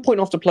 they're 1 point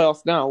off the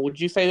playoffs now. Would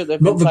you say that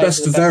they've not the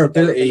best of their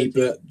ability,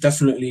 but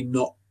definitely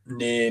not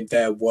near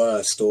their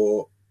worst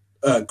or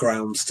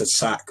grounds to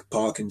sack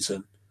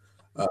Parkinson?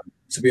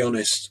 To be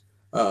honest,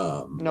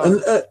 no.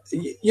 And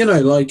you know,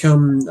 like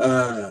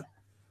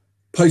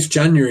post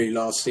January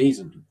last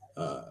season,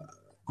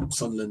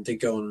 Sunderland did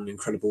go on an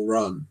incredible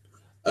run,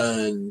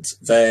 and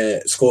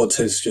their squad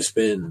has just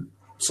been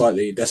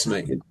slightly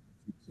decimated.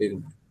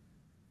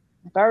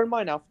 Bear in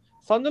mind now,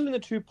 Sunderland are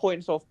 2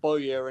 points off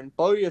Bowyer, and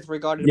Bowyer is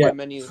regarded by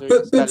many as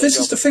but this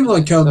is the thing.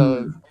 Like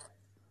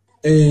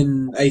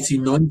in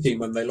 18-19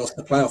 when they lost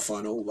the playoff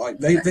final, like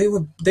they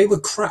were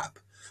crap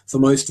for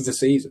most of the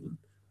season.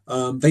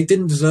 They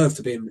didn't deserve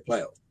to be in the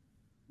playoff.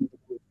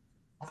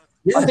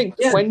 Yeah, I think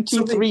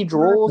 23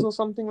 draws or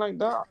something like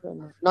that.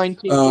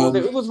 19 draws.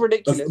 It was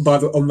ridiculous.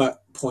 On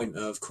that point,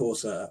 of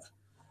course,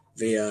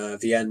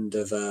 the end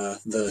of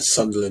the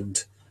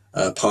Sunderland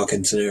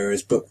Parkinson era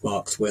is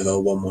bookmarked with a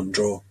 1-1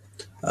 draw.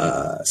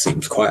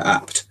 seems quite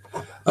apt.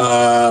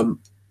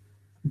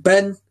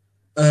 Ben,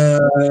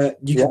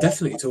 you can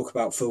definitely talk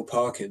about Phil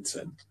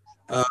Parkinson.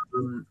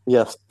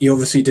 Yes. He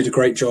obviously did a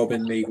great job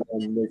in League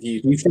One with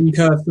you. Do you think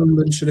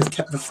Sunderland should have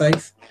kept the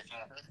faith?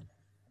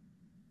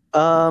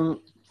 I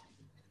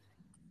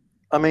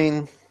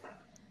mean,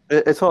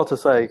 it's hard to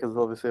say because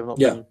obviously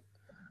I've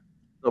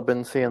not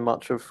been seeing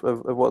much of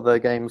what their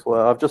games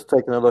were. I've just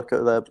taken a look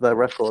at their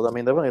record. I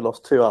mean, they've only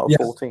lost 2 out of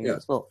 14. Yeah.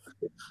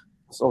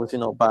 It's obviously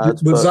not bad.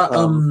 Was that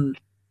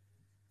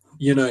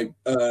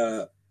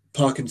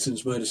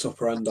Parkinson's modus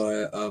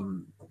operandi at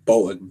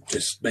Bolton,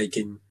 just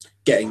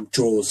getting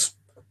draws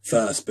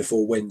first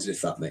before wins,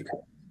 if that makes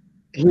sense?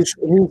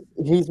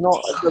 He's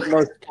not the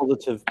most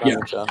positive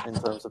manager in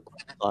terms of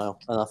style,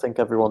 and I think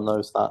everyone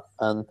knows that.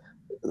 And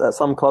at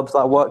some clubs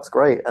that works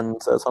great, and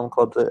at some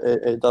clubs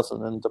it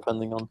doesn't. And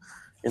depending on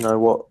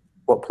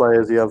what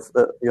players you have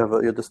at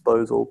your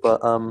disposal,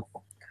 but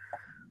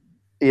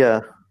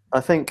I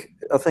think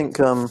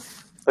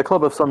a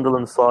club of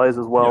Sunderland's size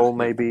as well,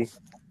 maybe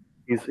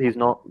he's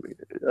not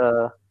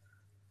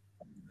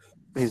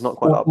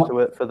quite up to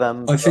it for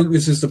them. I think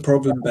this is the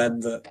problem, Ben,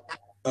 that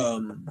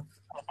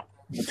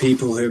the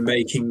people who are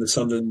making the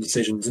Sunderland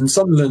decisions, and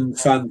Sunderland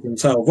fans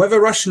themselves,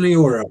 whether rationally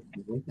or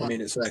irrationally, I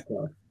mean, it's their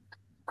club.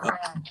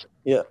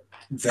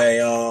 They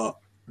are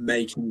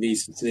making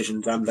these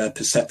decisions and their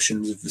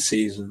perceptions of the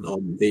season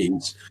on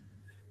these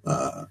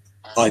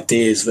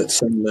ideas that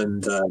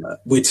Sunderland,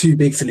 we're too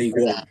big for League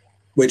One,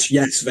 which,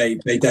 yes, they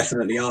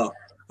definitely are.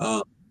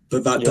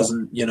 But that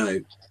doesn't,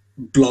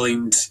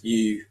 blind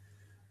you.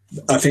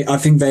 I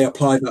think they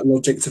apply that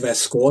logic to their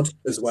squad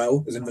as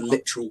well, as in the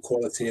literal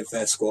quality of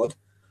their squad.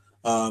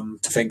 To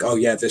think,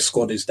 this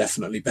squad is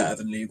definitely better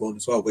than League One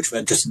as well, which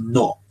they're just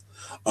not.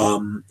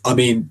 I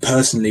mean,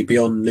 personally,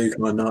 beyond Luke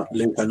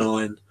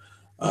O'Nien,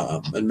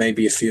 and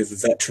maybe a few of the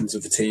veterans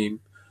of the team,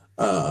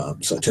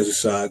 such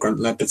as Grant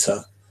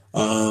Ledbetter,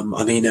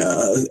 I mean,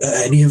 are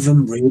any of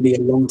them really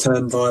a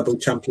long-term viable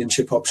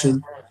championship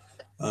option?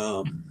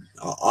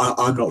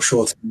 I'm not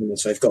sure, to be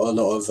honest. They've got a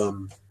lot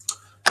of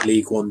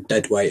League One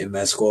deadweight in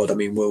their squad. I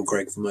mean, Will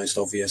Grigg, the most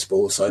obvious, but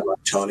also like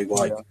Charlie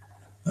White.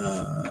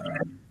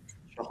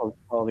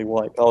 Charlie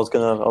White. I was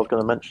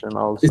gonna mention him.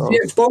 How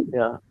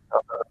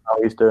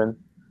he's doing.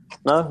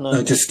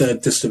 No, just a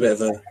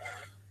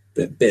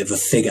bit of a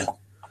figure.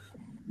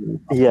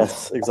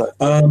 Yes,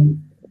 exactly.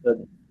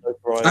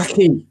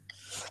 Aki,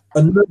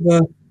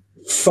 another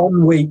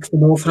fun week for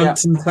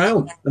Northampton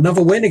Town.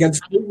 Another win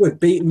against Fleetwood,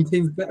 beating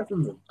teams better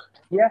than them.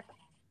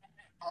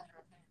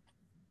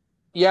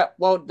 Yeah,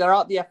 well, they're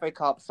out the FA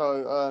Cup,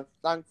 so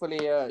thankfully,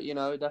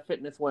 their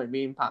fitness won't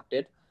be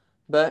impacted.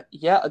 But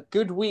a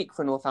good week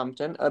for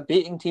Northampton,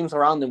 beating teams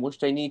around them, which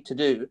they need to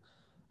do.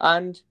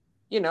 And,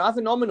 as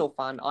a nominal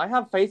fan, I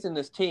have faith in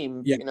this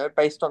team,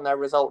 based on their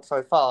results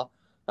so far.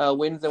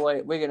 Wins away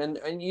at Wigan.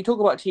 And you talk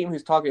about a team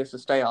whose target is to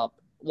stay up.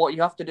 What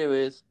you have to do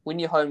is win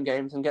your home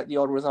games and get the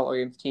odd result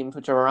against teams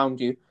which are around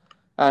you.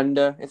 And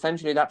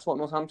essentially that's what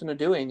Northampton are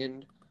doing.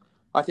 And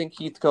I think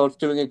Keith Curle's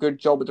doing a good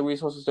job with the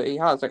resources that he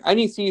has. Like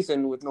any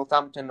season with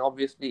Northampton,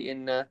 obviously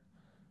in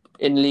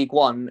League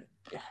One,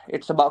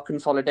 it's about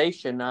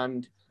consolidation,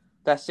 and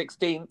they're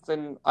 16th.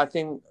 And I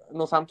think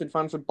Northampton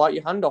fans would bite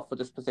your hand off for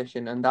this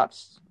position, and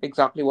that's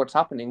exactly what's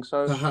happening.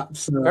 So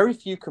perhaps very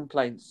few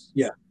complaints.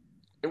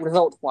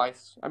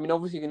 Result-wise, I mean,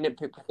 obviously you can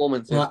nitpick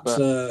performances, perhaps,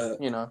 but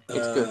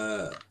it's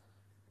good.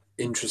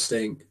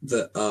 Interesting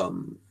that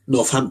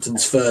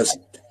Northampton's first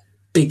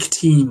big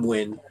team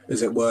win,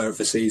 as it were, of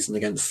the season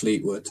against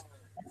Fleetwood,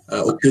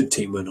 or good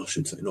team win, I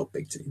should say, not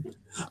big team,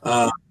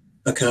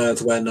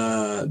 occurred when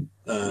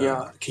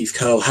Keith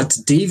Curle had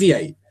to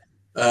deviate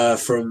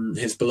from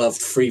his beloved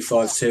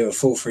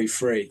 3-5-2 or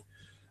 4-3-3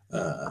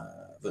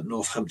 that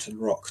Northampton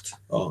rocked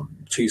on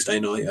Tuesday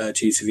night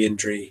due to the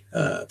injury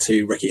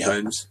to Ricky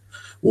Holmes.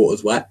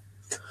 Water's wet.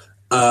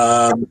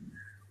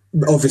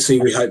 Obviously,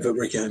 we hope that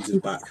Ricky Holmes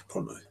is back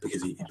pronto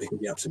because he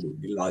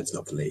absolutely lights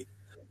up the league.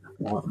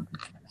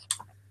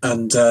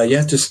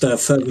 Just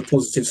further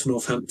positives for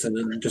Northampton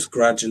and just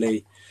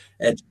gradually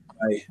edge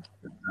away.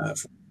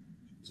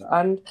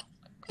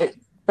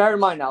 Bear in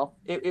mind now,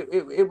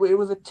 it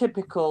was a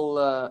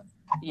typical,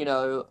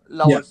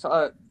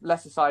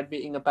 lesser side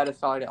beating a better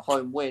side at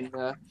home win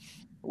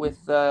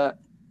with a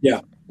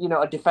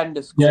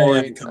defender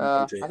scoring.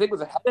 I think it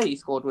was a header he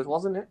scored with,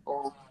 wasn't it?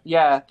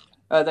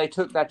 They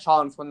took their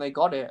chance when they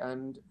got it,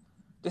 and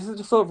this is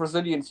the sort of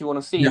resilience you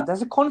want to see. Yeah.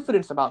 There's a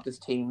confidence about this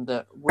team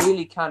that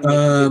really can make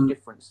a big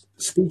difference.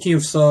 Speaking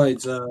of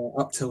sides,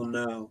 up till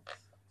now,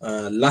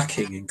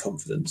 lacking in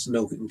confidence,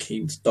 Milton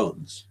Keynes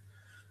Dons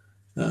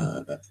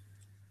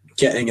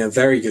getting a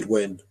very good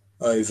win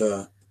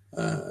over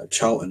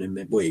Charlton in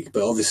midweek,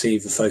 but obviously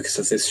the focus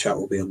of this chat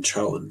will be on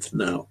Charlton for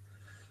now.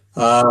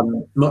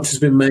 Much has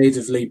been made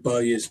of Lee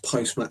Bowyer's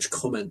post-match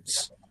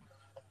comments,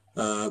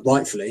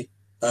 rightfully,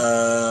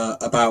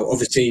 about,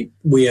 obviously,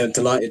 we are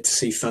delighted to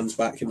see fans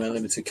back in their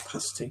limited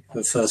capacity for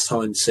the first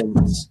time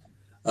since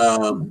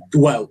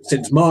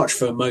March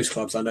for most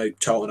clubs. I know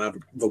Charlton had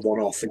the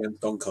one-off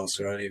against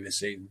Doncaster earlier this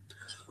season.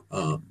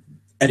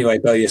 Anyway,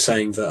 Bowyer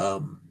saying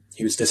that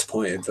he was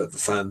disappointed that the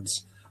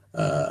fans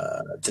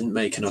didn't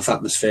make enough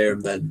atmosphere,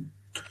 and then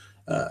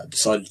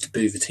decided to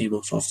boo the team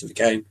off after the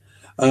game.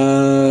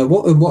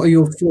 What are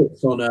your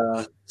thoughts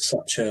on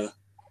such an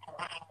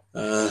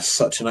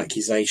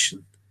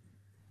accusation?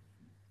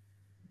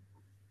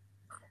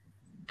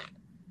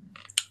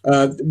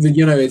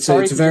 It's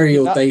a very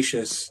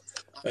audacious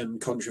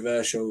and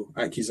controversial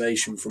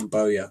accusation from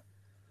Bowyer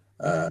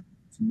to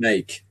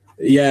make.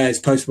 Yeah, his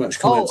post-match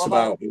comments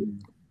about.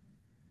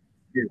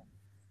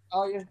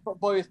 Oh yeah,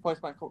 Bowyer's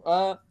post-match.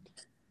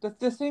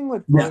 The thing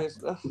with Bowyer's,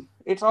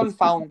 it's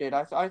unfounded.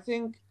 I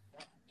think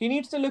he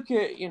needs to look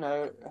at,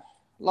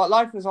 like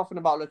life is often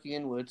about looking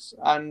inwards,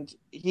 and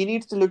he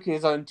needs to look at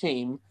his own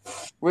team,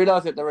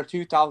 realize that there are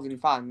 2,000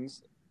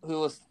 fans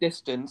who are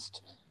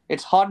distanced.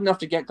 It's hard enough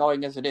to get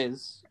going as it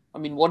is. I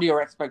mean, what are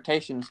your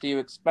expectations? Do you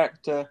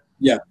expect La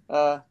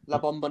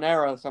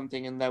Bombonera or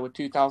something in there with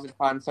 2,000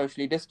 fans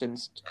socially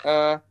distanced?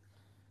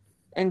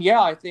 And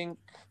yeah, I think,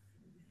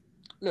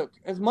 look,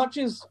 as much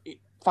as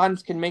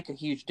fans can make a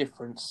huge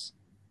difference,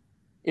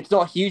 it's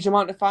not a huge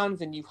amount of fans,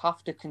 and you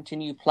have to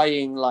continue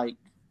playing like.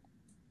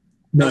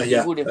 Agreed.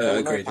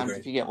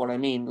 If you get what I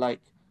mean, like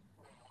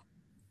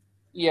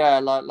you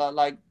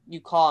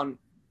can't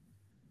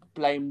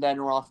blame them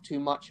or ask too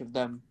much of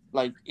them.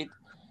 Like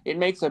it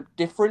makes a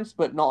difference,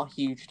 but not a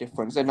huge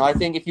difference. And I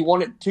think if you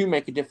want it to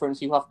make a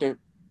difference, you have to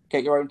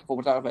get your own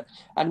performance out of it.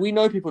 And we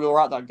know people who were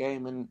at that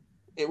game, and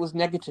it was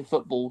negative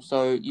football,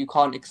 so you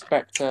can't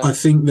expect. I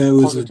think there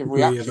was a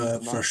degree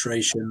of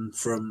frustration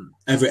from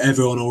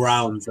everyone all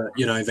around that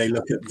they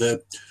look at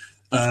the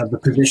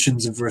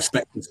positions of the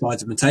respective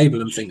sides of the table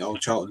and think,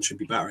 Charlton should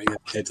be battering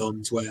MK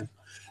Dons, where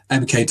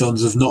MK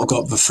Dons have not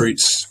got the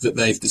fruits that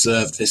they've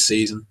deserved this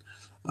season.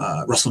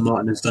 Russell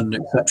Martin has done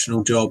an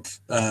exceptional job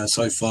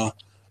so far.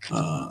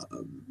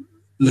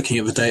 Looking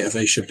at the data,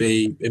 they should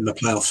be in the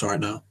playoffs right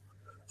now.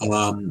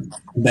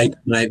 They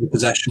dominate the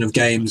possession of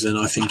games, and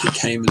I think it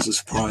came as a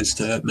surprise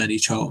to many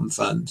Charlton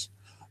fans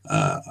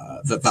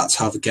that's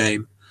how the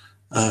game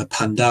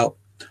panned out.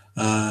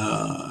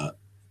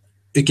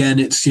 Again,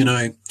 it's,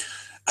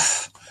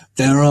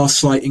 there are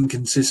slight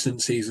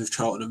inconsistencies with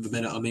Charlton at the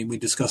minute. I mean, we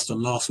discussed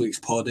on last week's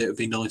pod, it would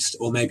be nice,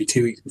 or maybe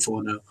 2 weeks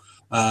before now,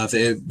 that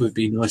it would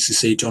be nice to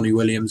see Johnny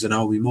Williams and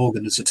Albie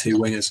Morgan as the two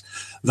wingers.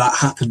 That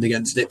happened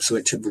against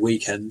Ipswich at the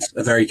weekend,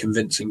 a very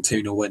convincing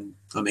 2-0 win.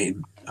 I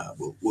mean,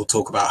 we'll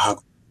talk about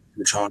how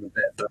the Charlton a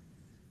bit, but.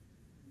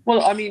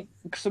 Well, I mean,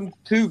 some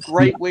two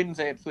great wins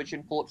at Ipswich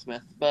and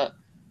Portsmouth, but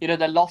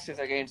their losses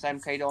against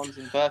MK Dons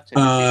and Burton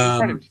is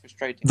incredibly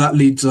frustrating. That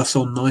leads us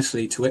on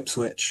nicely to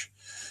Ipswich.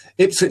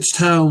 Ipswich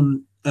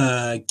Town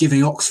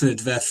giving Oxford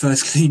their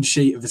first clean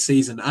sheet of the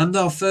season, and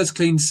our first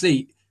clean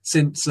sheet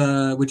since,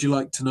 would you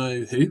like to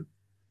know who?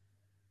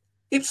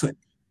 Ipswich,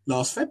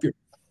 last February.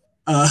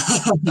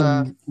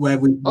 Where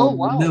we won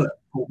 1-0.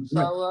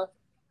 So,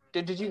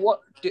 did you watch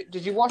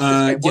this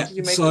game? What did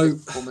you make of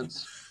this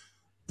performance?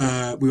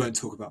 We won't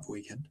talk about the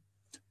weekend.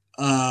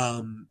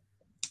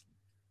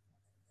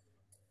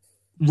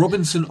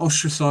 Robinson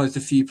ostracised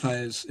a few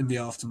players in the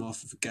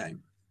aftermath of the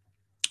game.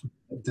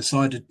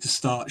 Decided to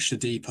start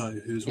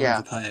Shadipo, who was one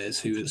of the players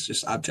who was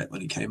just abject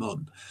when he came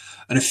on.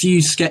 And a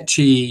few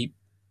sketchy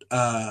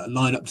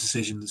lineup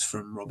decisions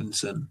from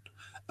Robinson,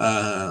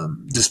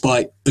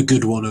 despite a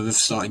good one of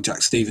starting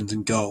Jack Stevens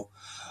in goal.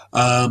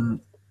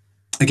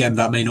 Again,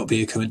 that may not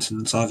be a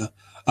coincidence either.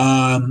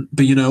 But,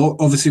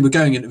 obviously we're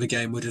going into the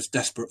game, we're just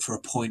desperate for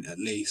a point at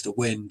least, a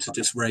win to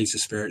just raise the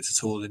spirits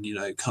at all and,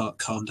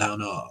 calm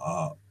down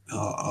our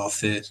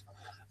fears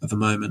of the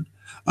moment.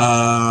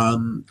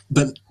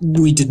 But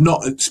we did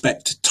not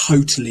expect to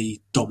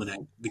totally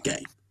dominate the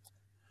game,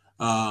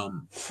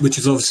 which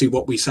is obviously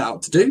what we set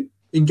out to do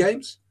in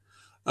games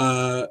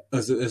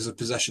as a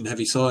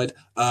possession-heavy side.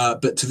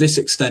 But to this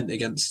extent,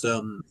 against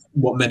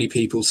what many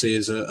people see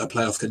as a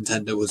playoff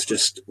contender, was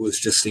just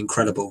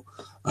incredible,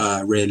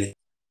 really.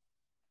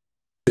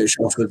 It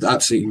offered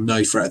absolutely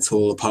no threat at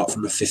all, apart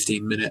from a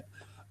 15-minute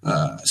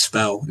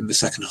spell in the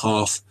second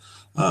half.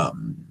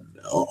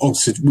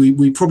 Obviously,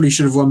 we probably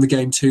should have won the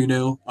game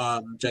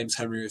 2-0. James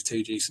Henry with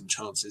 2 decent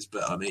chances,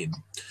 but I mean,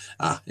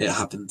 it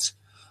happens.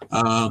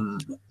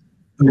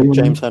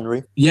 James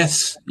Henry?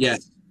 Yes.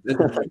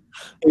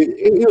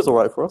 he was all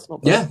right for us,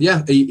 not bad.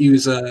 Yeah. He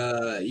was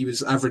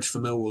average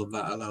for Millwall, and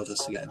that allowed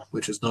us to get him,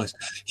 which was nice.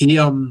 He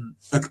a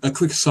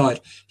quick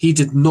aside, he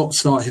did not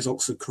start his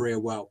Oxford career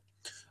well.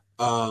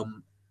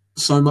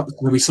 So much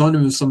when we signed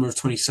him in the summer of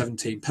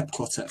 2017, Pep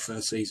Clotet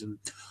first season.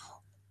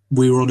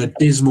 We were on a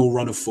dismal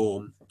run of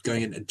form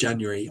going into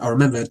January. I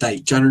remember the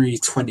date, January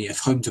 20th,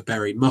 home to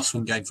Bury,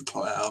 must-win game for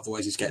Clotet,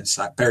 otherwise he's getting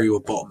sacked. Bury were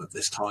bottom at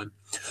this time.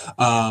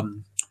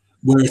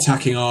 We're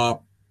attacking our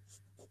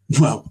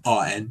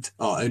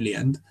only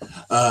end,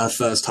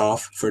 first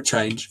half for a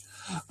change.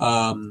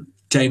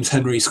 James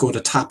Henry scored a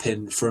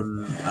tap-in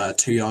from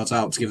 2 yards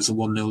out to give us a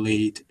 1-0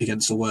 lead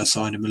against the worst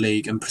side in the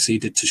league and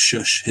proceeded to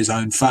shush his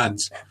own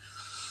fans.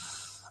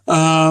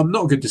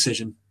 Not a good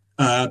decision,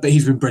 but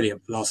he's been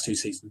brilliant the last 2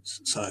 seasons.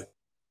 So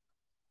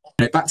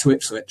back to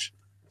Ipswich.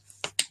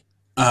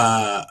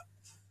 a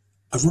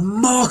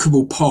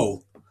remarkable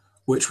poll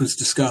which was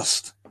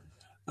discussed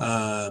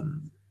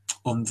on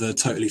the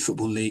Totally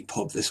Football League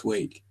pod this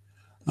week,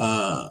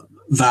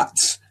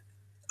 that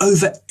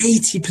over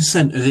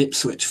 80% of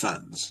Ipswich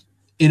fans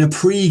in a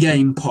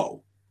pre-game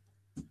poll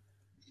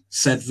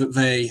said that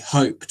they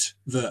hoped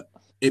that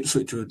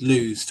Ipswich would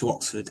lose to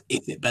Oxford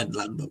if Ben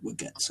Lambert would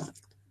get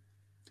sacked.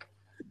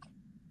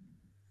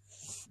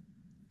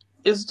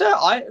 Is there,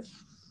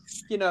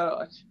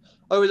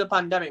 over the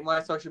pandemic,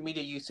 my social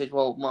media usage,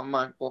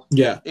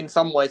 in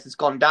some ways it's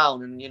gone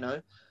down,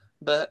 and,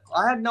 but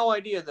I had no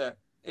idea that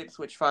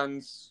Ipswich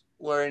fans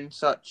were in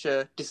such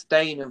a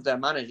disdain of their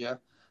manager.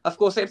 Of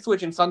course,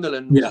 Ipswich and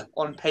Sunderland,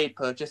 on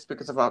paper, just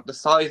because of the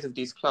size of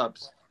these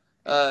clubs,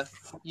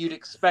 you'd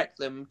expect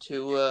them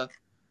to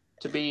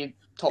be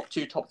top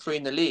 2, top 3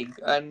 in the league.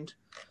 And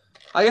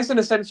I guess in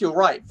a sense you're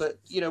right, but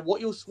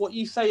what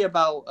you say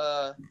about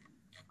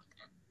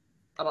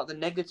the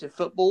negative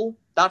football,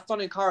 that's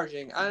not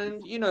encouraging.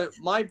 And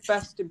my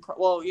best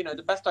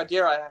the best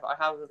idea I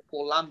have of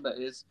Paul Lambert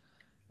is,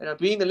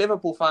 being a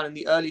Liverpool fan in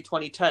the early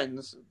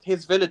 2010s,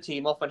 his Villa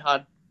team often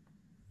had,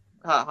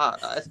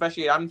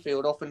 especially at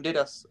Anfield, often did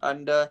us.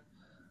 And at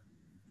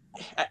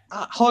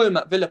home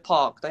at Villa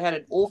Park, they had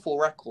an awful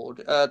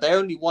record. They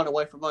only won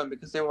away from home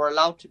because they were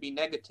allowed to be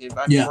negative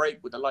and break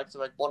with the likes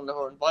of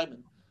Bonner and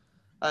Weimann.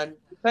 And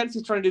Spence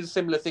is trying to do the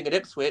similar thing at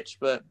Ipswich,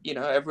 but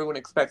everyone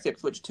expects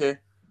Ipswich to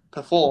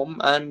perform,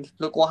 and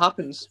look what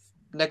happens: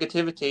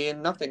 negativity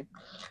and nothing.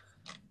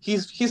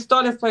 His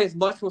style of play is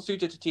much more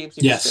suited to teams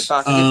who sit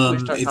back.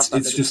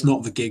 It's just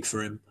not the gig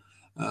for him.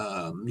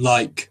 So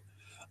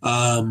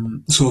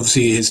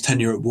obviously his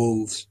tenure at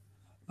Wolves,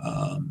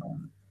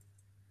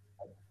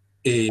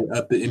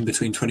 in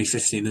between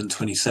 2015 and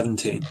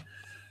 2017.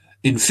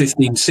 In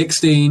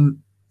 15-16,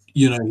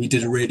 he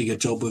did a really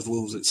good job with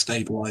Wolves at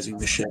stabilising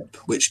the ship,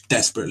 which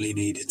desperately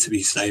needed to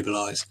be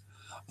stabilised.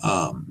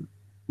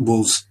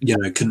 Wolves,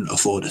 couldn't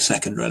afford a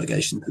second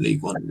relegation to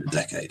League One in a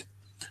decade.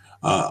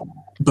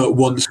 But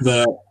once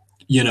the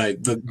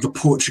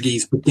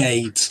Portuguese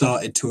brigade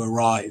started to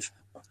arrive,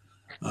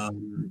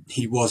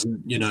 he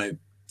wasn't,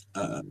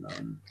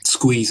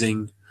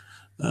 squeezing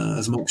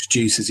as much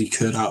juice as he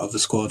could out of the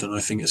squad, and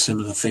I think a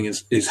similar thing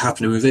is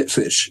happening with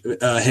Ipswich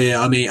here.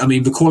 I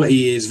mean, the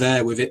quality is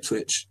there with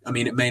Ipswich. I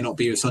mean, it may not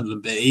be with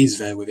Sunderland, but it is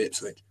there with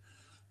Ipswich.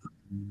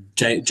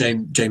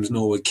 James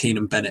Norwood,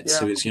 Keenan Bennett,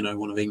 who is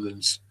one of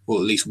England's, or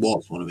at least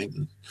was one of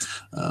England's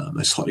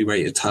most highly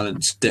rated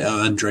talents.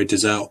 Andre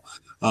Dizelle,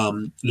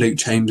 Luke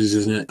Chambers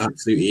is an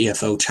absolute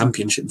EFL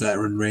Championship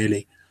veteran,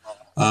 really.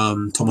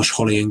 Thomas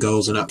Holly in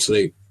goals, an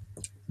absolute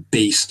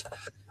beast.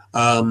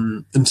 I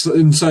mean,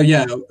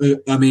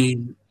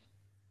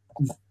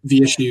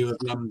 the issue of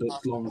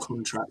Lambert's long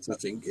contract, I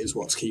think, is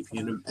what's keeping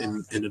him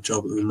in a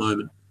job at the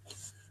moment.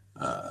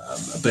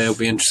 But it'll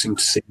be interesting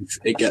to see if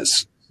it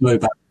gets low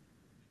back.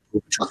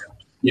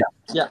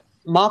 Yeah.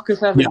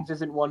 Marcus Evans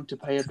isn't one to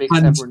pay a big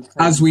severance.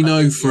 As we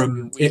know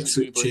from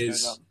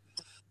Ipswich's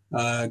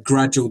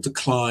gradual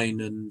decline,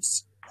 and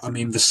I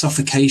mean the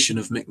suffocation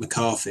of Mick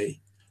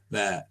McCarthy,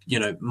 there,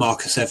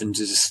 Marcus Evans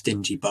is a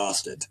stingy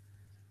bastard.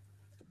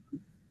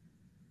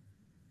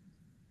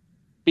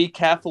 Be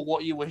careful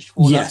what you wish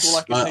for. Yes,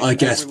 that's all I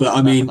guess. But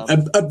I mean,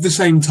 at the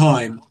same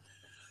time,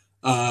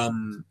 I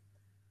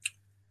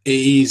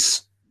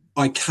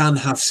can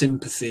have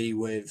sympathy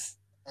with,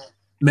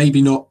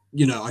 maybe not,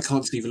 I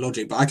can't see the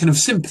logic, but I can have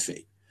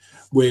sympathy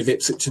with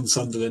Ipswich and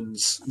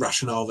Sunderland's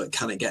rationale that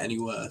can it get any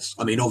worse?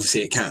 I mean,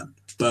 obviously it can,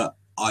 but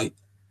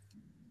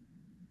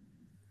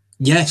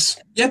yes.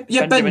 Ben,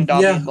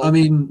 yeah. I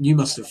mean, you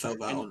must have felt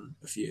that on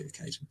a few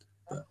occasions,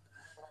 but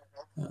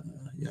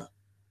yeah.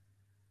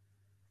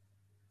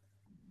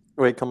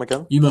 Wait, come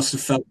again? You must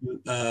have felt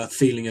a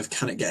feeling of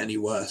can it get any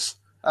worse?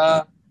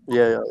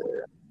 Yeah.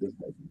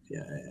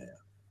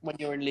 When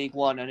you're in League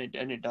One, and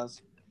it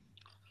does.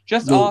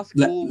 Just ask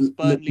Wolves,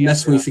 Burnley.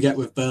 Lest we forget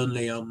with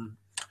Burnley, 10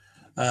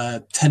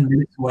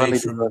 minutes away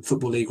from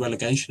Football League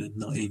relegation in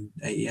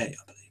 1988, I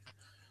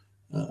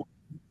believe.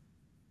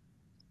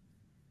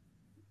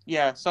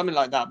 Yeah, something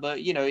like that. But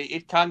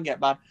it can get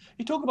bad.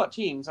 You talk about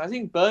teams. I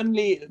think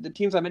Burnley, the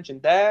teams I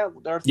mentioned, there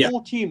are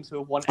 4 teams who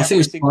have won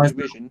every single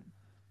division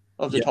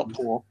of the top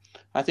 4.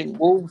 I think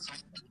Wolves,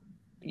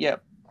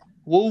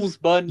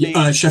 Burnley,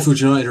 Sheffield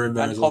United are in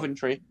there and as well.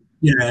 Coventry.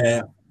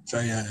 Yeah. So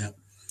yeah.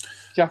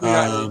 Sheffield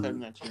United in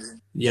there too.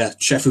 Yeah,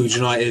 Sheffield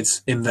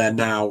United's in there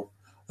now,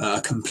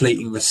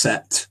 completing the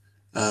set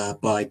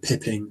by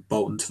pipping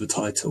Bolton to the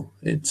title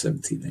in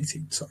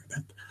 17-18. Sorry,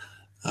 Ben.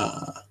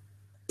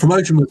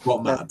 Promotion was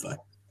what mattered,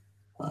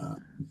 though.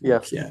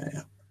 Yes.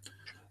 Yeah.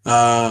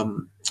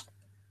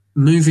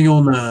 Moving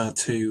on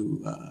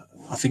to,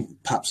 I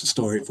think, perhaps the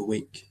story of the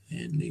week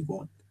in League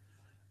One.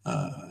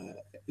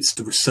 It's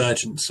the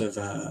resurgence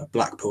of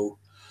Blackpool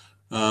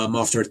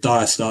after a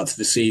dire start to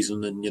the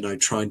season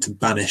and, trying to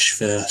banish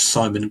the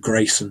Simon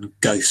Grayson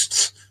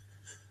ghosts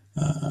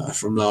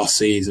from last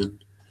season.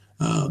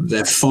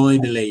 They're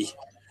finally,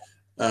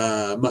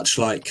 much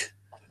like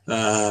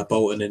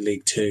Bolton in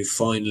League Two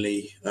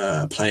finally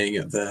playing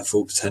at their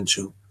full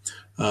potential,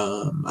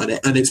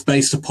 and it's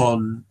based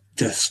upon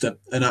just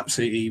an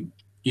absolutely,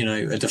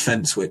 a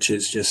defence which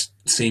is just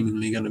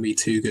seemingly going to be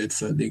too good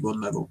for League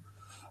One level.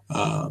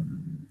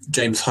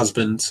 James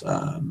Husband,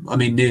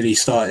 nearly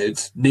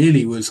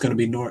was going to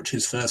be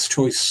Norwich's first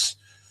choice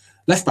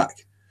left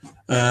back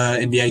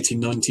in the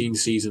 18-19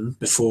 season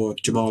before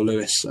Jamal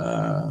Lewis,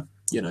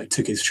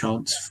 took his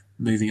chance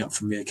moving up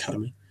from the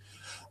academy.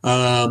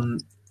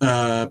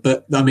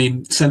 But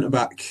centre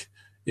back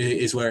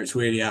is where it's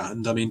really at,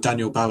 and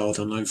Daniel Ballard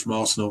on loan from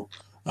Arsenal.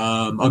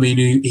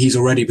 He's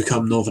already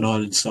become Northern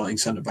Ireland's starting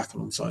centre back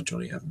alongside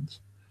Johnny Evans.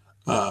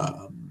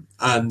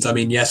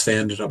 Yes, they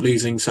ended up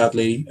losing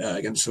sadly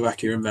against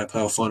Slovakia in their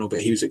playoff final,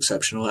 but he was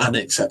exceptional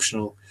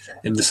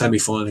in the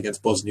semi-final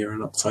against Bosnia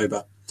in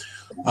October.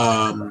 He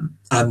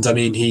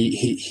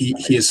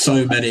has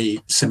so many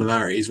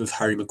similarities with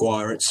Harry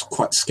Maguire. It's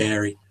quite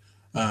scary.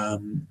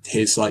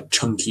 His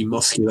chunky,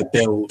 muscular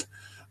build,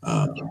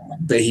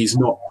 but he's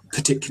not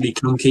particularly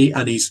clunky,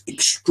 and he's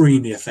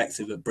extremely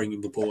effective at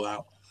bringing the ball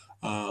out,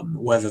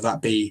 whether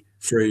that be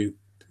through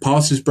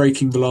passes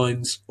breaking the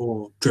lines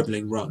or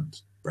dribbling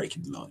runs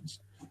breaking the lines.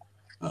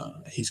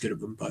 He's good at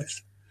them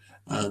both,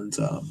 and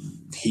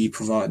he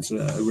provides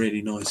a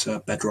really nice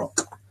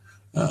bedrock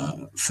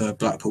for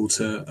Blackpool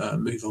to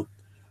move on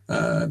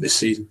this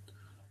season,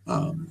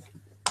 and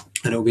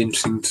it'll be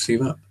interesting to see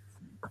that.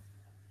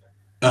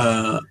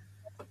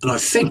 And I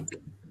think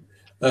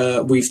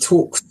we've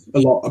talked a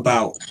lot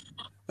about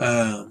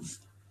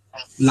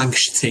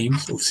Lancashire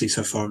teams, obviously,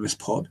 so far in this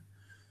pod.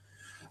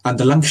 And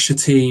the Lancashire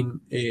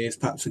team is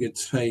perhaps a good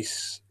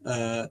space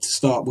to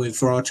start with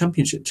for our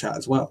championship chat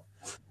as well.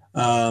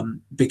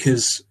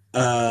 Because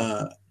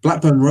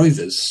Blackburn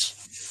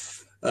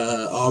Rovers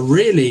are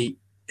really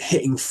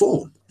hitting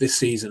form this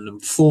season,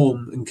 and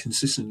form and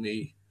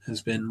consistency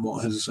has been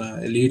what has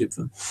eluded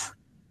them.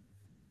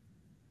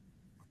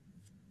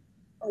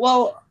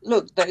 Well,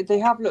 look, they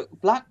have,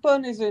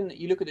 Blackburn isn't,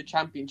 you look at the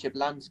championship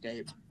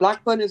landscape,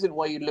 Blackburn isn't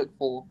what you look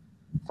for,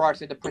 I'd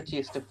say, the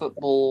prettiest of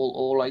football,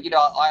 or I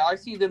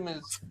see them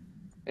as,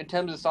 in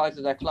terms of the size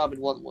of their club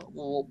and what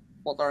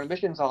their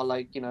ambitions are,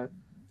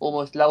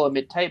 almost lower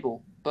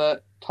mid-table.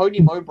 But Tony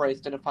Mowbray's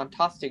done a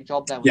fantastic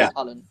job there with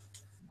talent.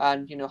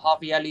 And,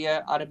 Harvey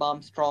Elliott, Adam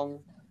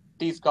Armstrong,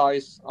 these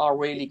guys are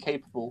really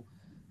capable.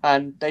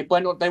 And they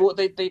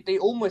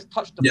almost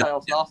touched the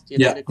playoffs last year.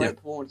 They had a great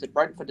performance at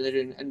Brentford at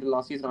the end of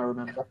last season, I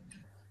remember.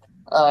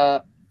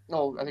 I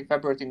think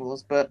February it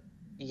was. But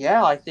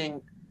I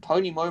think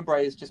Tony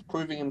Mowbray is just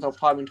proving himself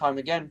time and time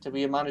again to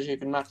be a manager who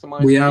can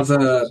maximise. We have,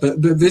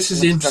 but this is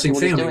the interesting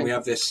thing. We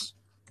have this.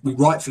 We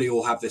rightfully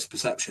all have this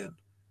perception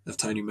of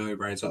Tony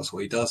Mowbray. That's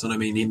what he does, and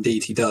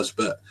indeed he does.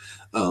 But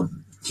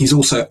he's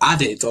also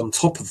added on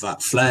top of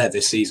that flair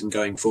this season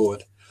going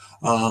forward.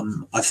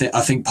 I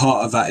think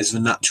part of that is the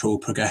natural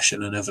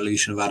progression and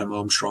evolution of Adam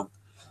Armstrong,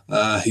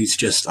 who's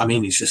just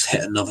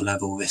hit another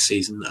level this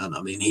season,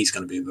 and he's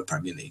going to be in the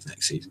Premier League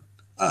next season,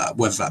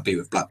 whether that be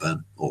with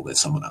Blackburn or with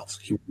someone else.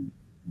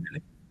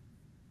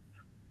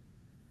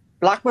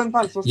 Blackburn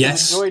fans must have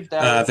enjoyed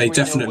that. They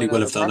definitely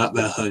will have done at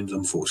their homes,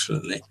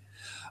 unfortunately.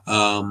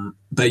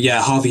 But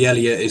Harvey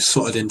Elliott is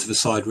slotted into the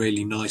side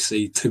really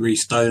nicely.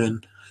 Therese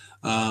Dolan,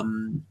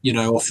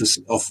 offers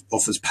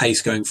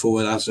pace going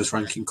forward, as does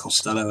Rankin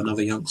Costello,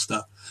 another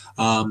youngster.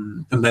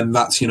 And then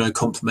that's,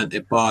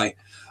 complemented by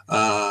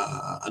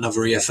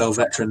another EFL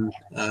veteran,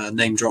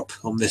 name drop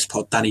on this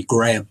pod, Danny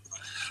Graham,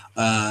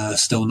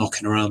 still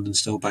knocking around and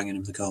still banging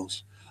in the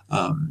goals.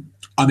 I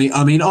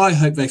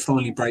hope they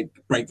finally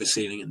break the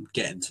ceiling and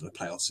get into the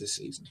playoffs this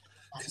season,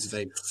 because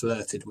they've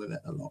flirted with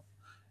it a lot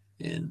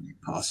in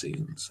past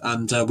seasons.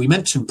 And we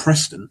mentioned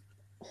Preston,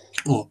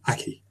 or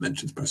Aki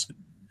mentions Preston.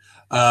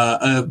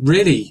 A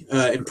really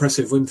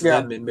impressive win for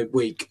them in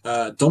midweek,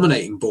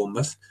 dominating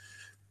Bournemouth,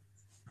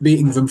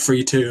 beating them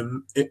 3-2,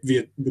 and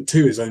the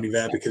 2 is only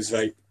there because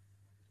they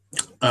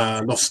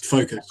lost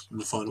focus in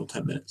the final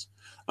 10 minutes.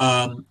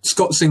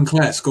 Scott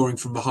Sinclair scoring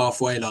from the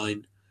halfway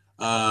line.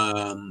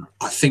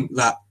 I think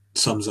that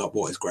sums up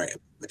what is great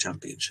about the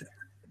championship.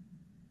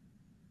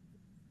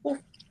 Well,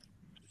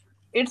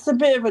 it's a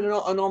bit of an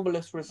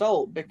anomalous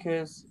result,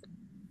 because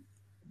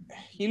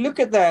you look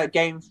at their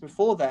games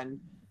before then.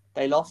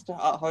 They lost at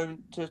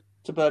home to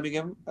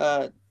Birmingham.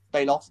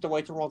 They lost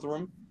away to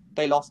Rotherham.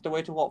 They lost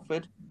away to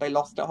Watford. They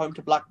lost at home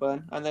to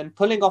Blackburn. And then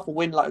pulling off a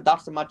win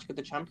that's the magic of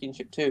the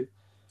championship too.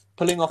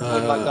 Pulling off a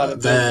win like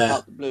that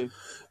out the blue.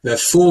 Their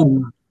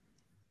form.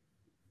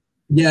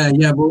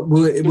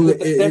 Well,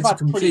 it's a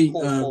complete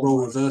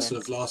role reversal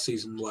of last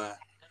season, where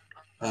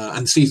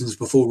and seasons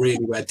before,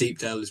 really, where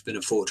Deepdale has been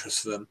a fortress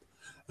for them,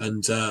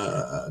 and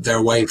their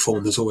away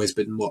form has always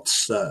been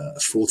what's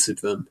thwarted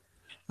them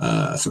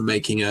from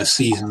making a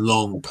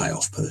season-long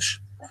playoff push.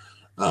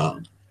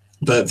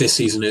 But this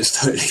season it's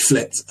totally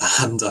flipped,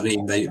 and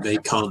they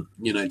can't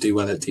do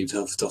well at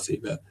Deepdale for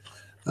Totty, but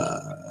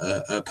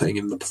putting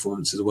in the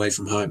performances away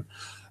from home.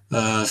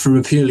 From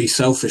a purely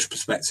selfish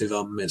perspective,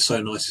 it's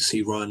so nice to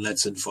see Ryan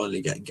Ledson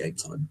finally getting game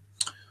time.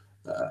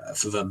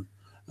 for them.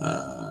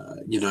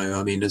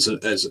 I mean, as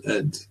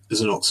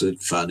an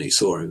Oxford fan who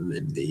saw him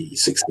in the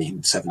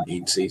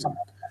 16-17 season,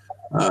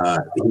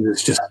 he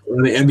was just,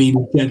 I mean, he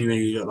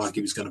genuinely looked like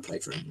he was going to play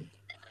for England.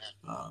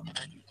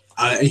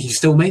 He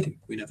still made it.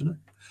 We never know.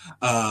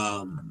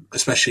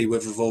 Especially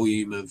with the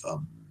volume of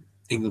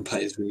England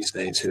players these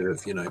days who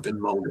have,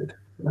 been moulded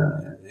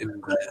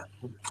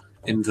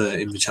in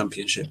the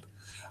championship.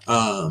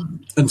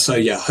 And so,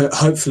 yeah,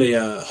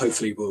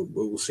 hopefully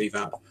we'll see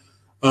that.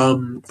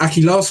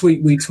 Aki, last week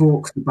we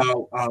talked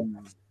about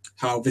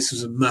how this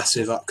was a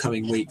massive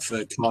upcoming week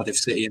for Cardiff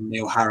City and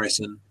Neil Harris,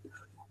 and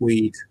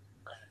we'd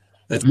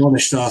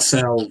admonished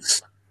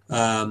ourselves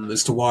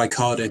as to why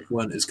Cardiff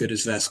weren't as good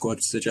as their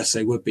squad suggests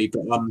they would be.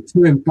 But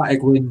 2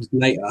 emphatic wins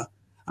later,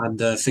 and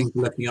things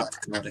are looking up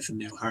for Cardiff and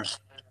Neil Harris.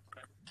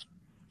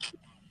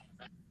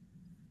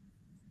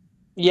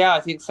 Yeah,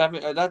 I think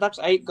 7. That's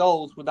 8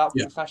 goals without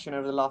concession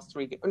over the last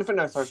 3 games.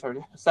 No,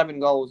 sorry, 7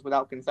 goals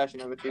without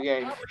concession over 2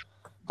 games.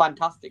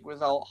 Fantastic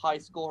result, high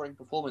scoring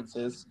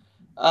performances.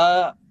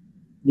 Of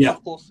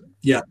course.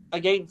 Yeah.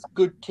 Against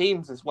good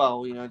teams as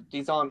well.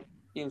 These aren't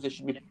teams that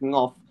should be picking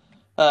off.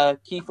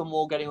 Kiefer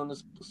Moore getting on the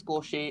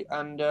score sheet,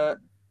 and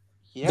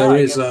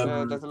there's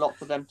a lot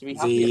for them to be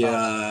happy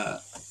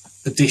about.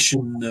 The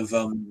addition of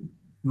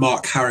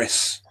Mark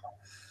Harris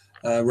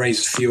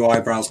raised a few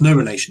eyebrows. No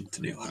relation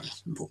to Neil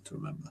Harris, important to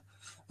remember.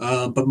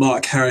 But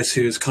Mark Harris,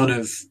 who is kind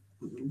of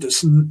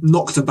just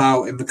knocked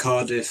about in the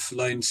Cardiff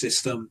loan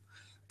system,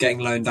 getting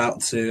loaned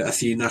out to a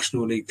few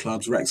National League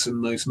clubs,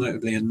 Wrexham most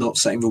notably, and not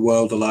setting the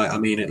world alight. I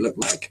mean, it looked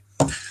like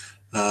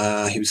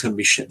he was going to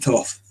be shipped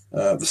off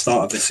at the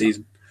start of this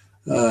season.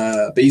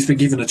 But he's been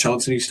given a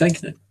chance and he's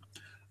taken it.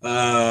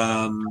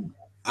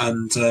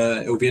 And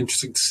it'll be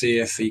interesting to see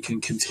if he can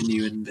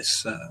continue in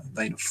this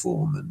vein of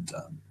form and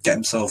get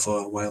himself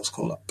a Wales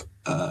call-up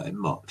in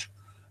March.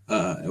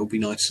 It'll be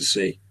nice to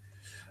see.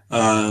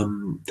 But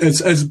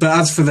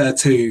as for their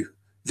 2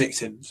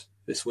 victims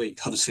this week,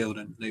 Huddersfield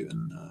and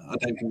Luton, I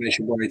don't think they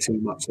should worry too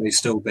much. They've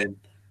still been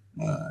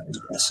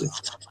impressive.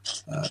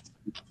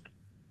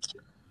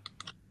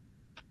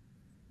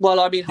 Well,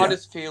 I mean,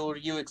 Huddersfield,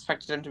 you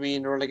expected them to be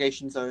in the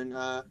relegation zone.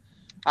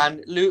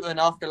 And Luton,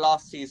 after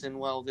last season,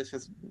 well, this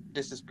is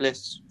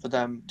bliss for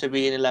them to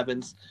be in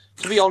 11th,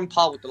 to be on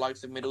par with the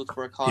likes of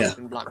Middlesbrough, Cardiff,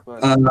 and Blackburn.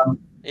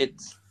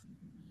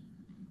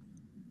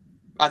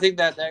 I think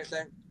they're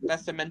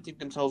cementing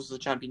themselves as a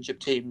championship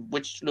team,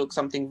 which looks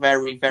something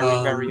very,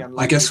 very, very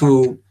unlikely. I guess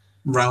we'll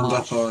round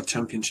up our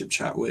championship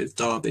chat with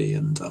Derby,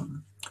 and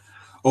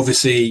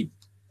obviously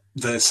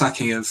the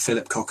sacking of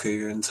Philip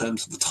Cocu, in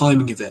terms of the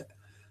timing of it,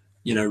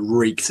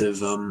 reeked of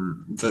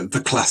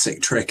the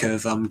classic trick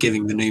of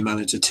giving the new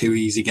manager 2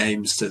 easy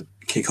games to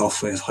kick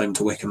off with, home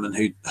to Wycombe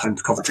and home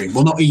to Coventry.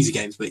 Well, not easy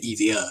games, but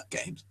easier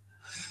games.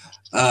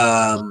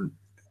 2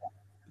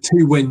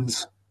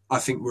 wins, I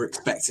think, were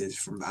expected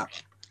from that,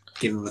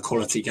 given the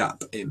quality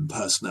gap in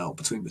personnel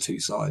between the 2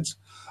 sides.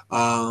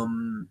 But,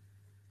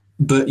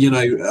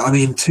 I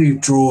mean, 2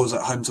 draws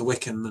at home to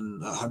Wycombe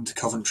and at home to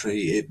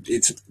Coventry,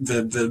 it's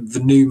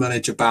the new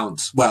manager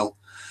bounce. Well,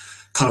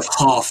 kind of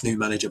half new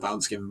manager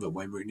bounce, given that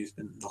Wayne Rooney's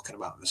been knocking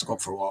about in the squad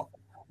for a while.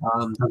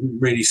 Doesn't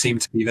really seem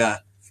to be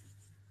there.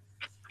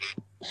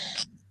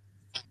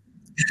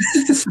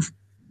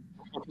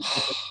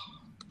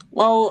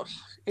 Well,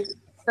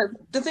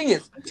 the thing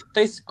is,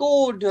 they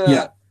scored.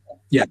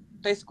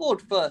 They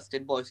scored first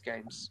in both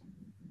games,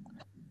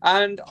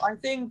 and I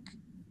think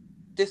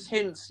this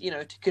hints,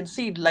 to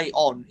concede late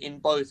on in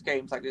both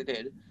games like they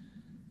did.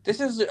 This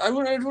is, I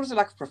wouldn't say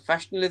lack of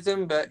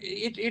professionalism, but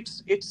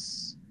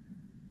it's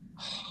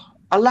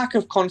a lack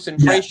of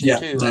concentration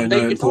too. It's not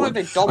like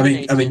they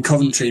dominated. I mean,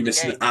 Coventry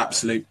missed an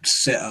absolute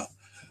sitter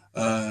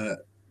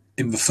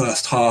in the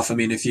first half. I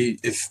mean,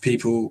 if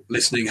people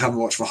listening haven't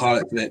watched the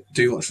highlights of it,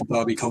 do watch the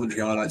Derby Coventry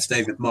highlights.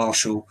 David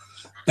Marshall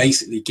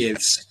basically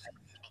gives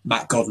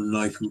Matt Godden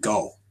an open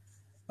goal.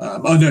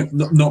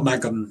 Not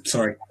Matt Godden.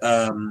 Sorry,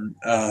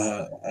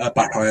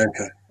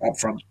 Bakayoko up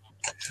front.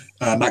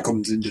 Matt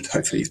Godden's injured.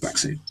 Hopefully, he's back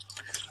soon.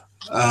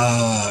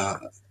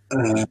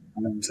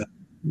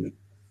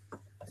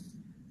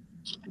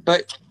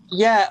 But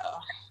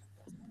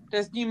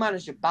there's new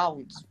manager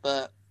bounce,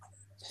 but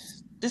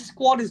this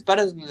squad is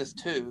better than this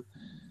too.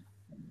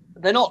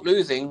 They're not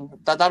losing.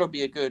 That'll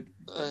be a good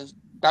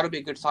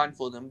sign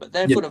for them. But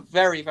they've got a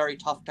very, very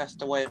tough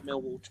test away at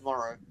Millwall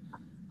tomorrow,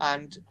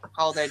 and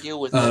how they deal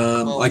with it.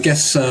 I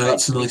guess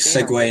that's a nice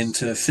segue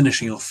into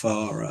finishing off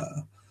our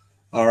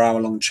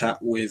hour-long chat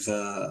with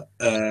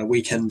a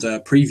weekend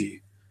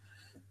preview,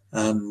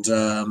 and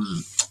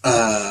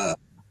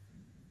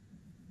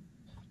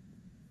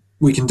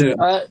we can do it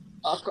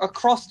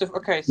across the.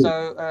 Okay,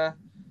 so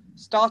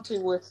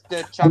starting with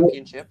the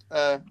championship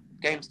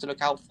games to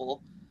look out for.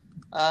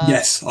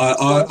 Yes,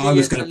 I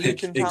was going to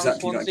pick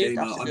exactly that game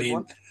out. I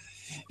mean,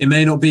 it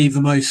may not be the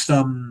most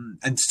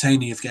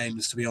entertaining of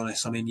games, to be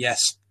honest. I mean,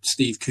 yes,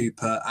 Steve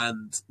Cooper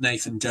and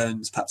Nathan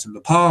Jones, perhaps in the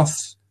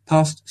past,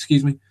 have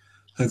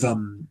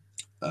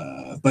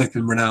both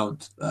been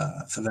renowned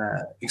for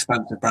their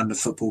expansive brand of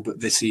football, but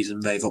this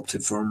season they've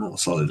opted for a more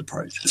solid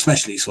approach,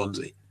 especially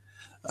Swansea.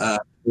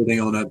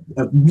 Building on a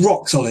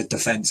rock solid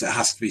defence, it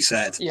has to be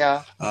said.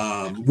 Yeah.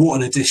 What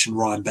an addition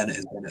Ryan Bennett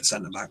has been at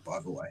centre back, by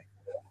the way.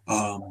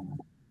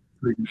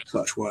 Really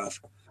such worth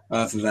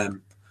for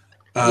them.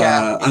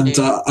 And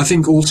I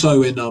think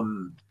also in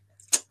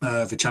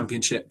the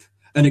Championship,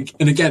 and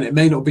again, it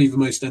may not be the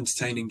most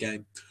entertaining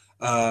game,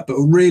 but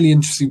a really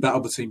interesting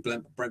battle between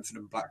Brentford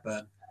and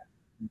Blackburn.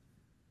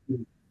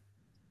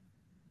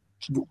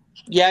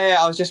 Yeah,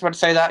 I was just about to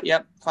say that.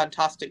 Yep,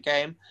 fantastic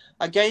game.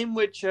 A game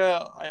which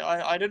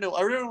I don't know.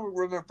 I don't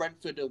remember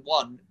Brentford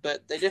won,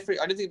 but they definitely.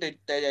 I don't think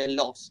they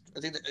lost.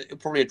 I think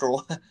probably a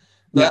draw.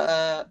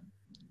 But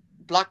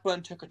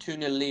Blackburn took a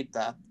 2-0 lead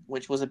there,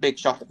 which was a big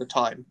shock at the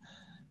time.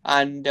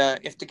 And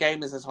if the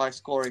game is as high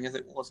scoring as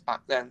it was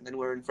back then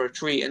we're in for a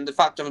treat. And the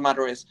fact of the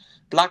matter is,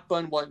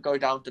 Blackburn won't go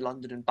down to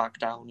London and back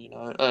down.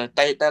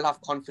 They'll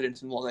have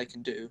confidence in what they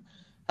can do.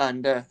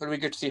 And it'll be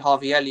good to see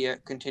Harvey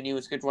Elliott continue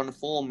his good run of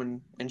form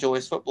and enjoy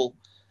his football.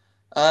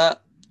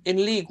 In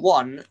League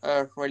One,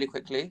 really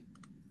quickly,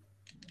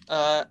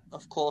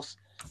 of course,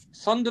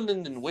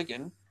 Sunderland and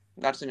Wigan.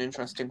 That's an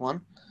interesting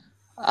one.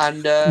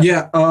 And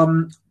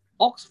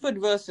Oxford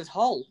versus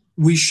Hull.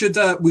 We should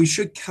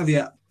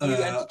caveat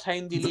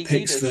the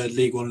picks for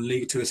League One and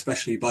League Two,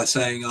 especially by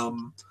saying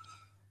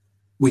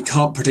we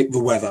can't predict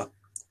the weather,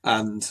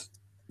 and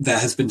there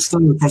has been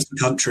snow across the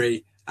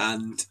country.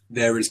 And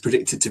there is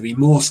predicted to be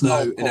more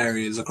snow in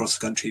areas across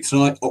the country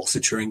tonight,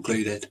 Oxfordshire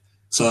included.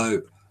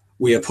 So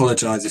we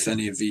apologise if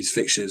any of these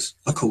fixtures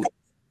are called.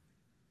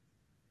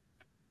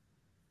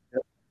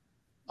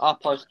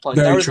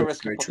 There is a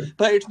risk,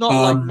 but it's not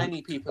like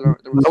many people are.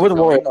 I wouldn't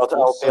worry about it,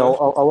 Alfie.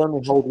 I'll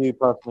only hold you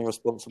personally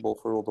responsible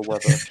for all the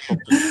weather.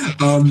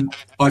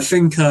 I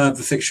think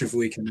the fixture of the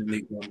weekend in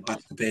League One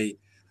has to be.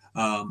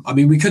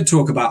 We could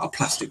talk about a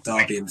plastic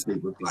derby in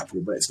Fleetwood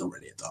Blackpool, but it's not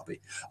really a derby.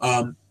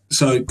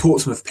 So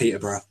Portsmouth,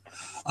 Peterborough,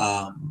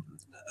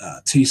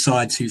 two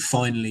sides who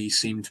finally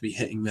seem to be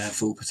hitting their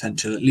full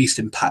potential, at least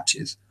in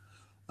patches,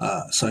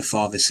 so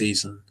far this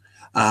season.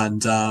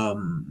 And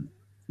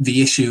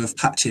the issue of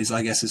patches,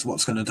 I guess, is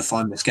what's going to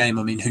define this game.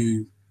 I mean,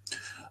 who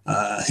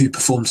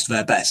performs to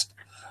their best?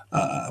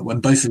 When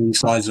both of these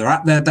sides are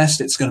at their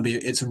best, it's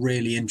a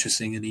really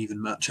interesting and even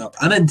matchup,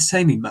 and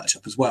entertaining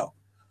matchup as well.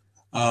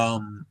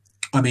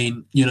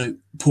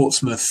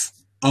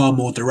 Portsmouth are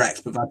more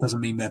direct, but that doesn't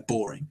mean they're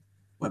boring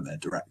when they're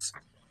direct.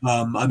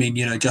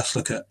 Just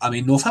look at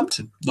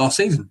Northampton last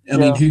season.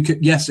 Who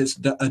could? Yes, it's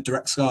a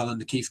direct style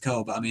under Keith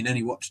Curle, but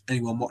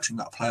anyone watching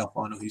that playoff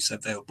final who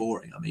said they were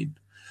boring,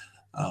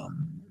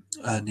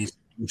 needs to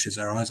push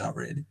their eyes out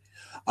really.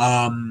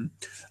 I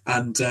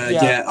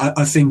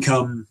think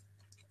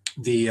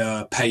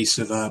the pace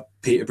of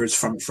Peterborough's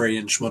front three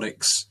and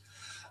Schmoddick's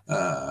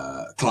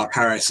Clark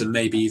Harris and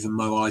maybe even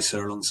Mo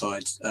Isa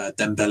alongside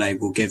Dembele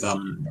will give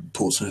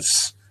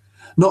Portsmouth's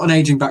not an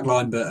aging back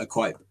line, but a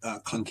quite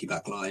clunky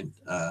back line,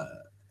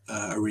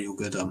 a real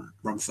good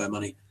run for their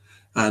money.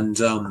 And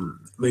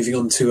moving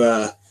on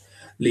to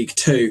League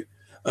Two,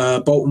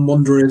 Bolton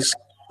Wanderers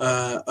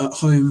at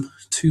home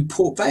to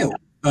Port Vale.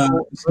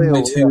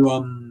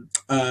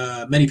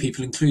 Many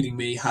people, including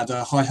me, had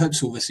high hopes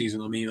for this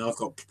season. I've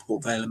got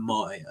Port Vale in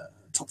my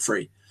top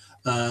three.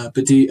 But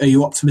are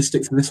you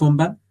optimistic for this one,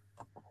 Ben?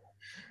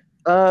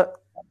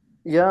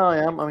 Yeah, I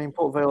am.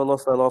 Port Vale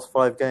lost their last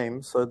 5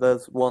 games, so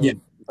there's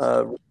one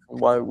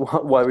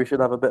why we should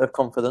have a bit of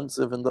confidence,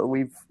 even though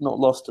we've not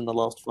lost in the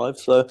last 5.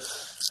 So,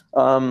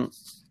 having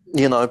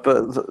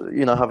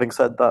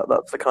said that,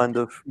 that's the kind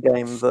of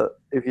game that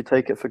if you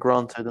take it for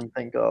granted and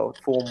think,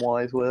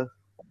 form-wise,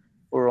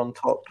 we're on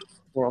top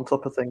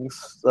of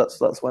things,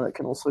 that's when it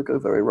can also go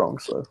very wrong.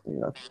 So,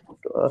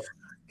 gotta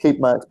keep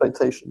my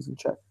expectations in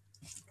check.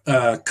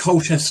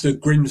 Colchester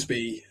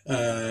Grimsby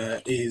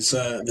is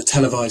the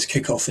televised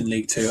kickoff in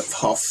League Two at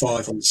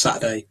 5:30 on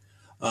Saturday.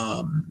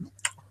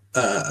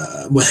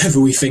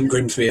 Whenever we think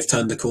Grimsby have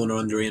turned the corner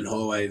under Ian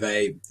Holloway,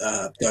 they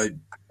go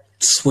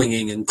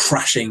swinging and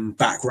crashing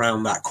back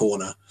round that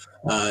corner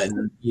in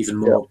an even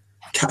more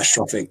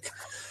catastrophic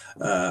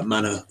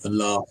manner than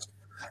last.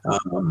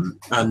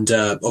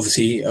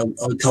 Obviously,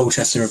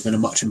 Colchester have been a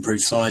much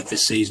improved side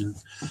this season,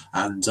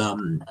 and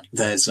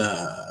there's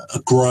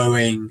a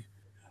growing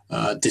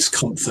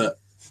discomfort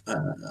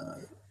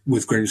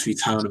with Grimsby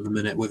Town at the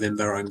minute within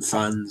their own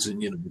fans,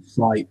 and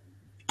slight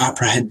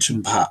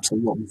apprehension perhaps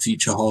on what the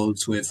future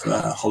holds with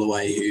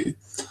Holloway, who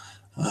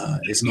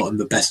is not in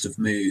the best of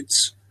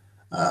moods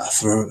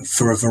for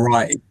a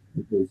variety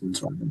of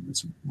reasons.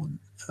 There's one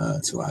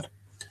to add.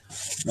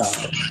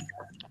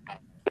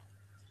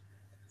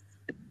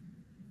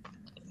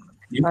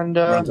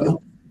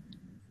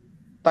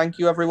 Thank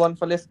you everyone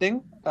for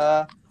listening.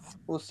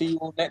 We'll see you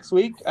all next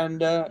week,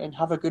 and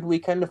have a good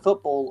weekend of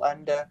football.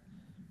 And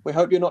we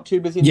hope you're not too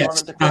busy in the run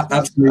into Christmas.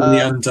 Absolutely.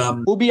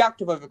 And we'll be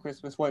active over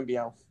Christmas, won't we,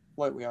 Alf?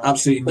 Won't we, Alf?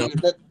 Absolutely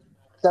not.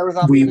 There is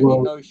absolutely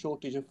no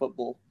shortage of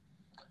football.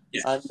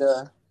 Yes.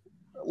 And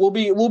we'll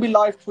be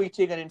live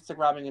tweeting and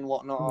Instagramming and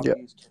whatnot.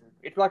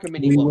 It's like a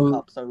mini We World will-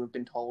 Cup, so we've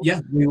been told.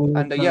 Yeah, we will.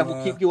 And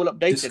we'll keep you all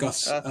updated.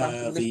 Discuss Thanks for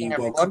the listening, World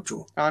everyone. Cup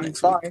draw And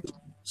next bye. week.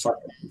 Sorry,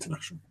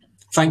 international.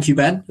 Thank you,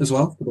 Ben, as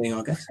well, for being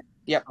our guest.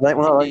 Yep,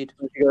 Well, indeed.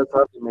 thank you guys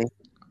for having me.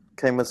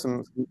 Came with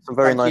some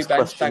very Thank you, nice Ben.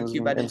 questions Thank you,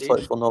 and Ben, indeed.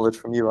 insightful knowledge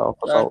from you, Alf,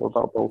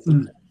 about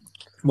Bolton.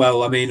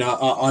 Well, I mean,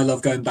 I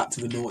love going back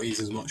to the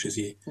noughties as much as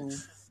you.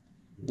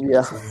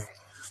 Yeah. So,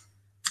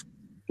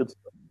 Good.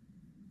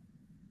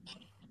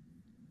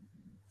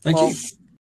 thank Well, you.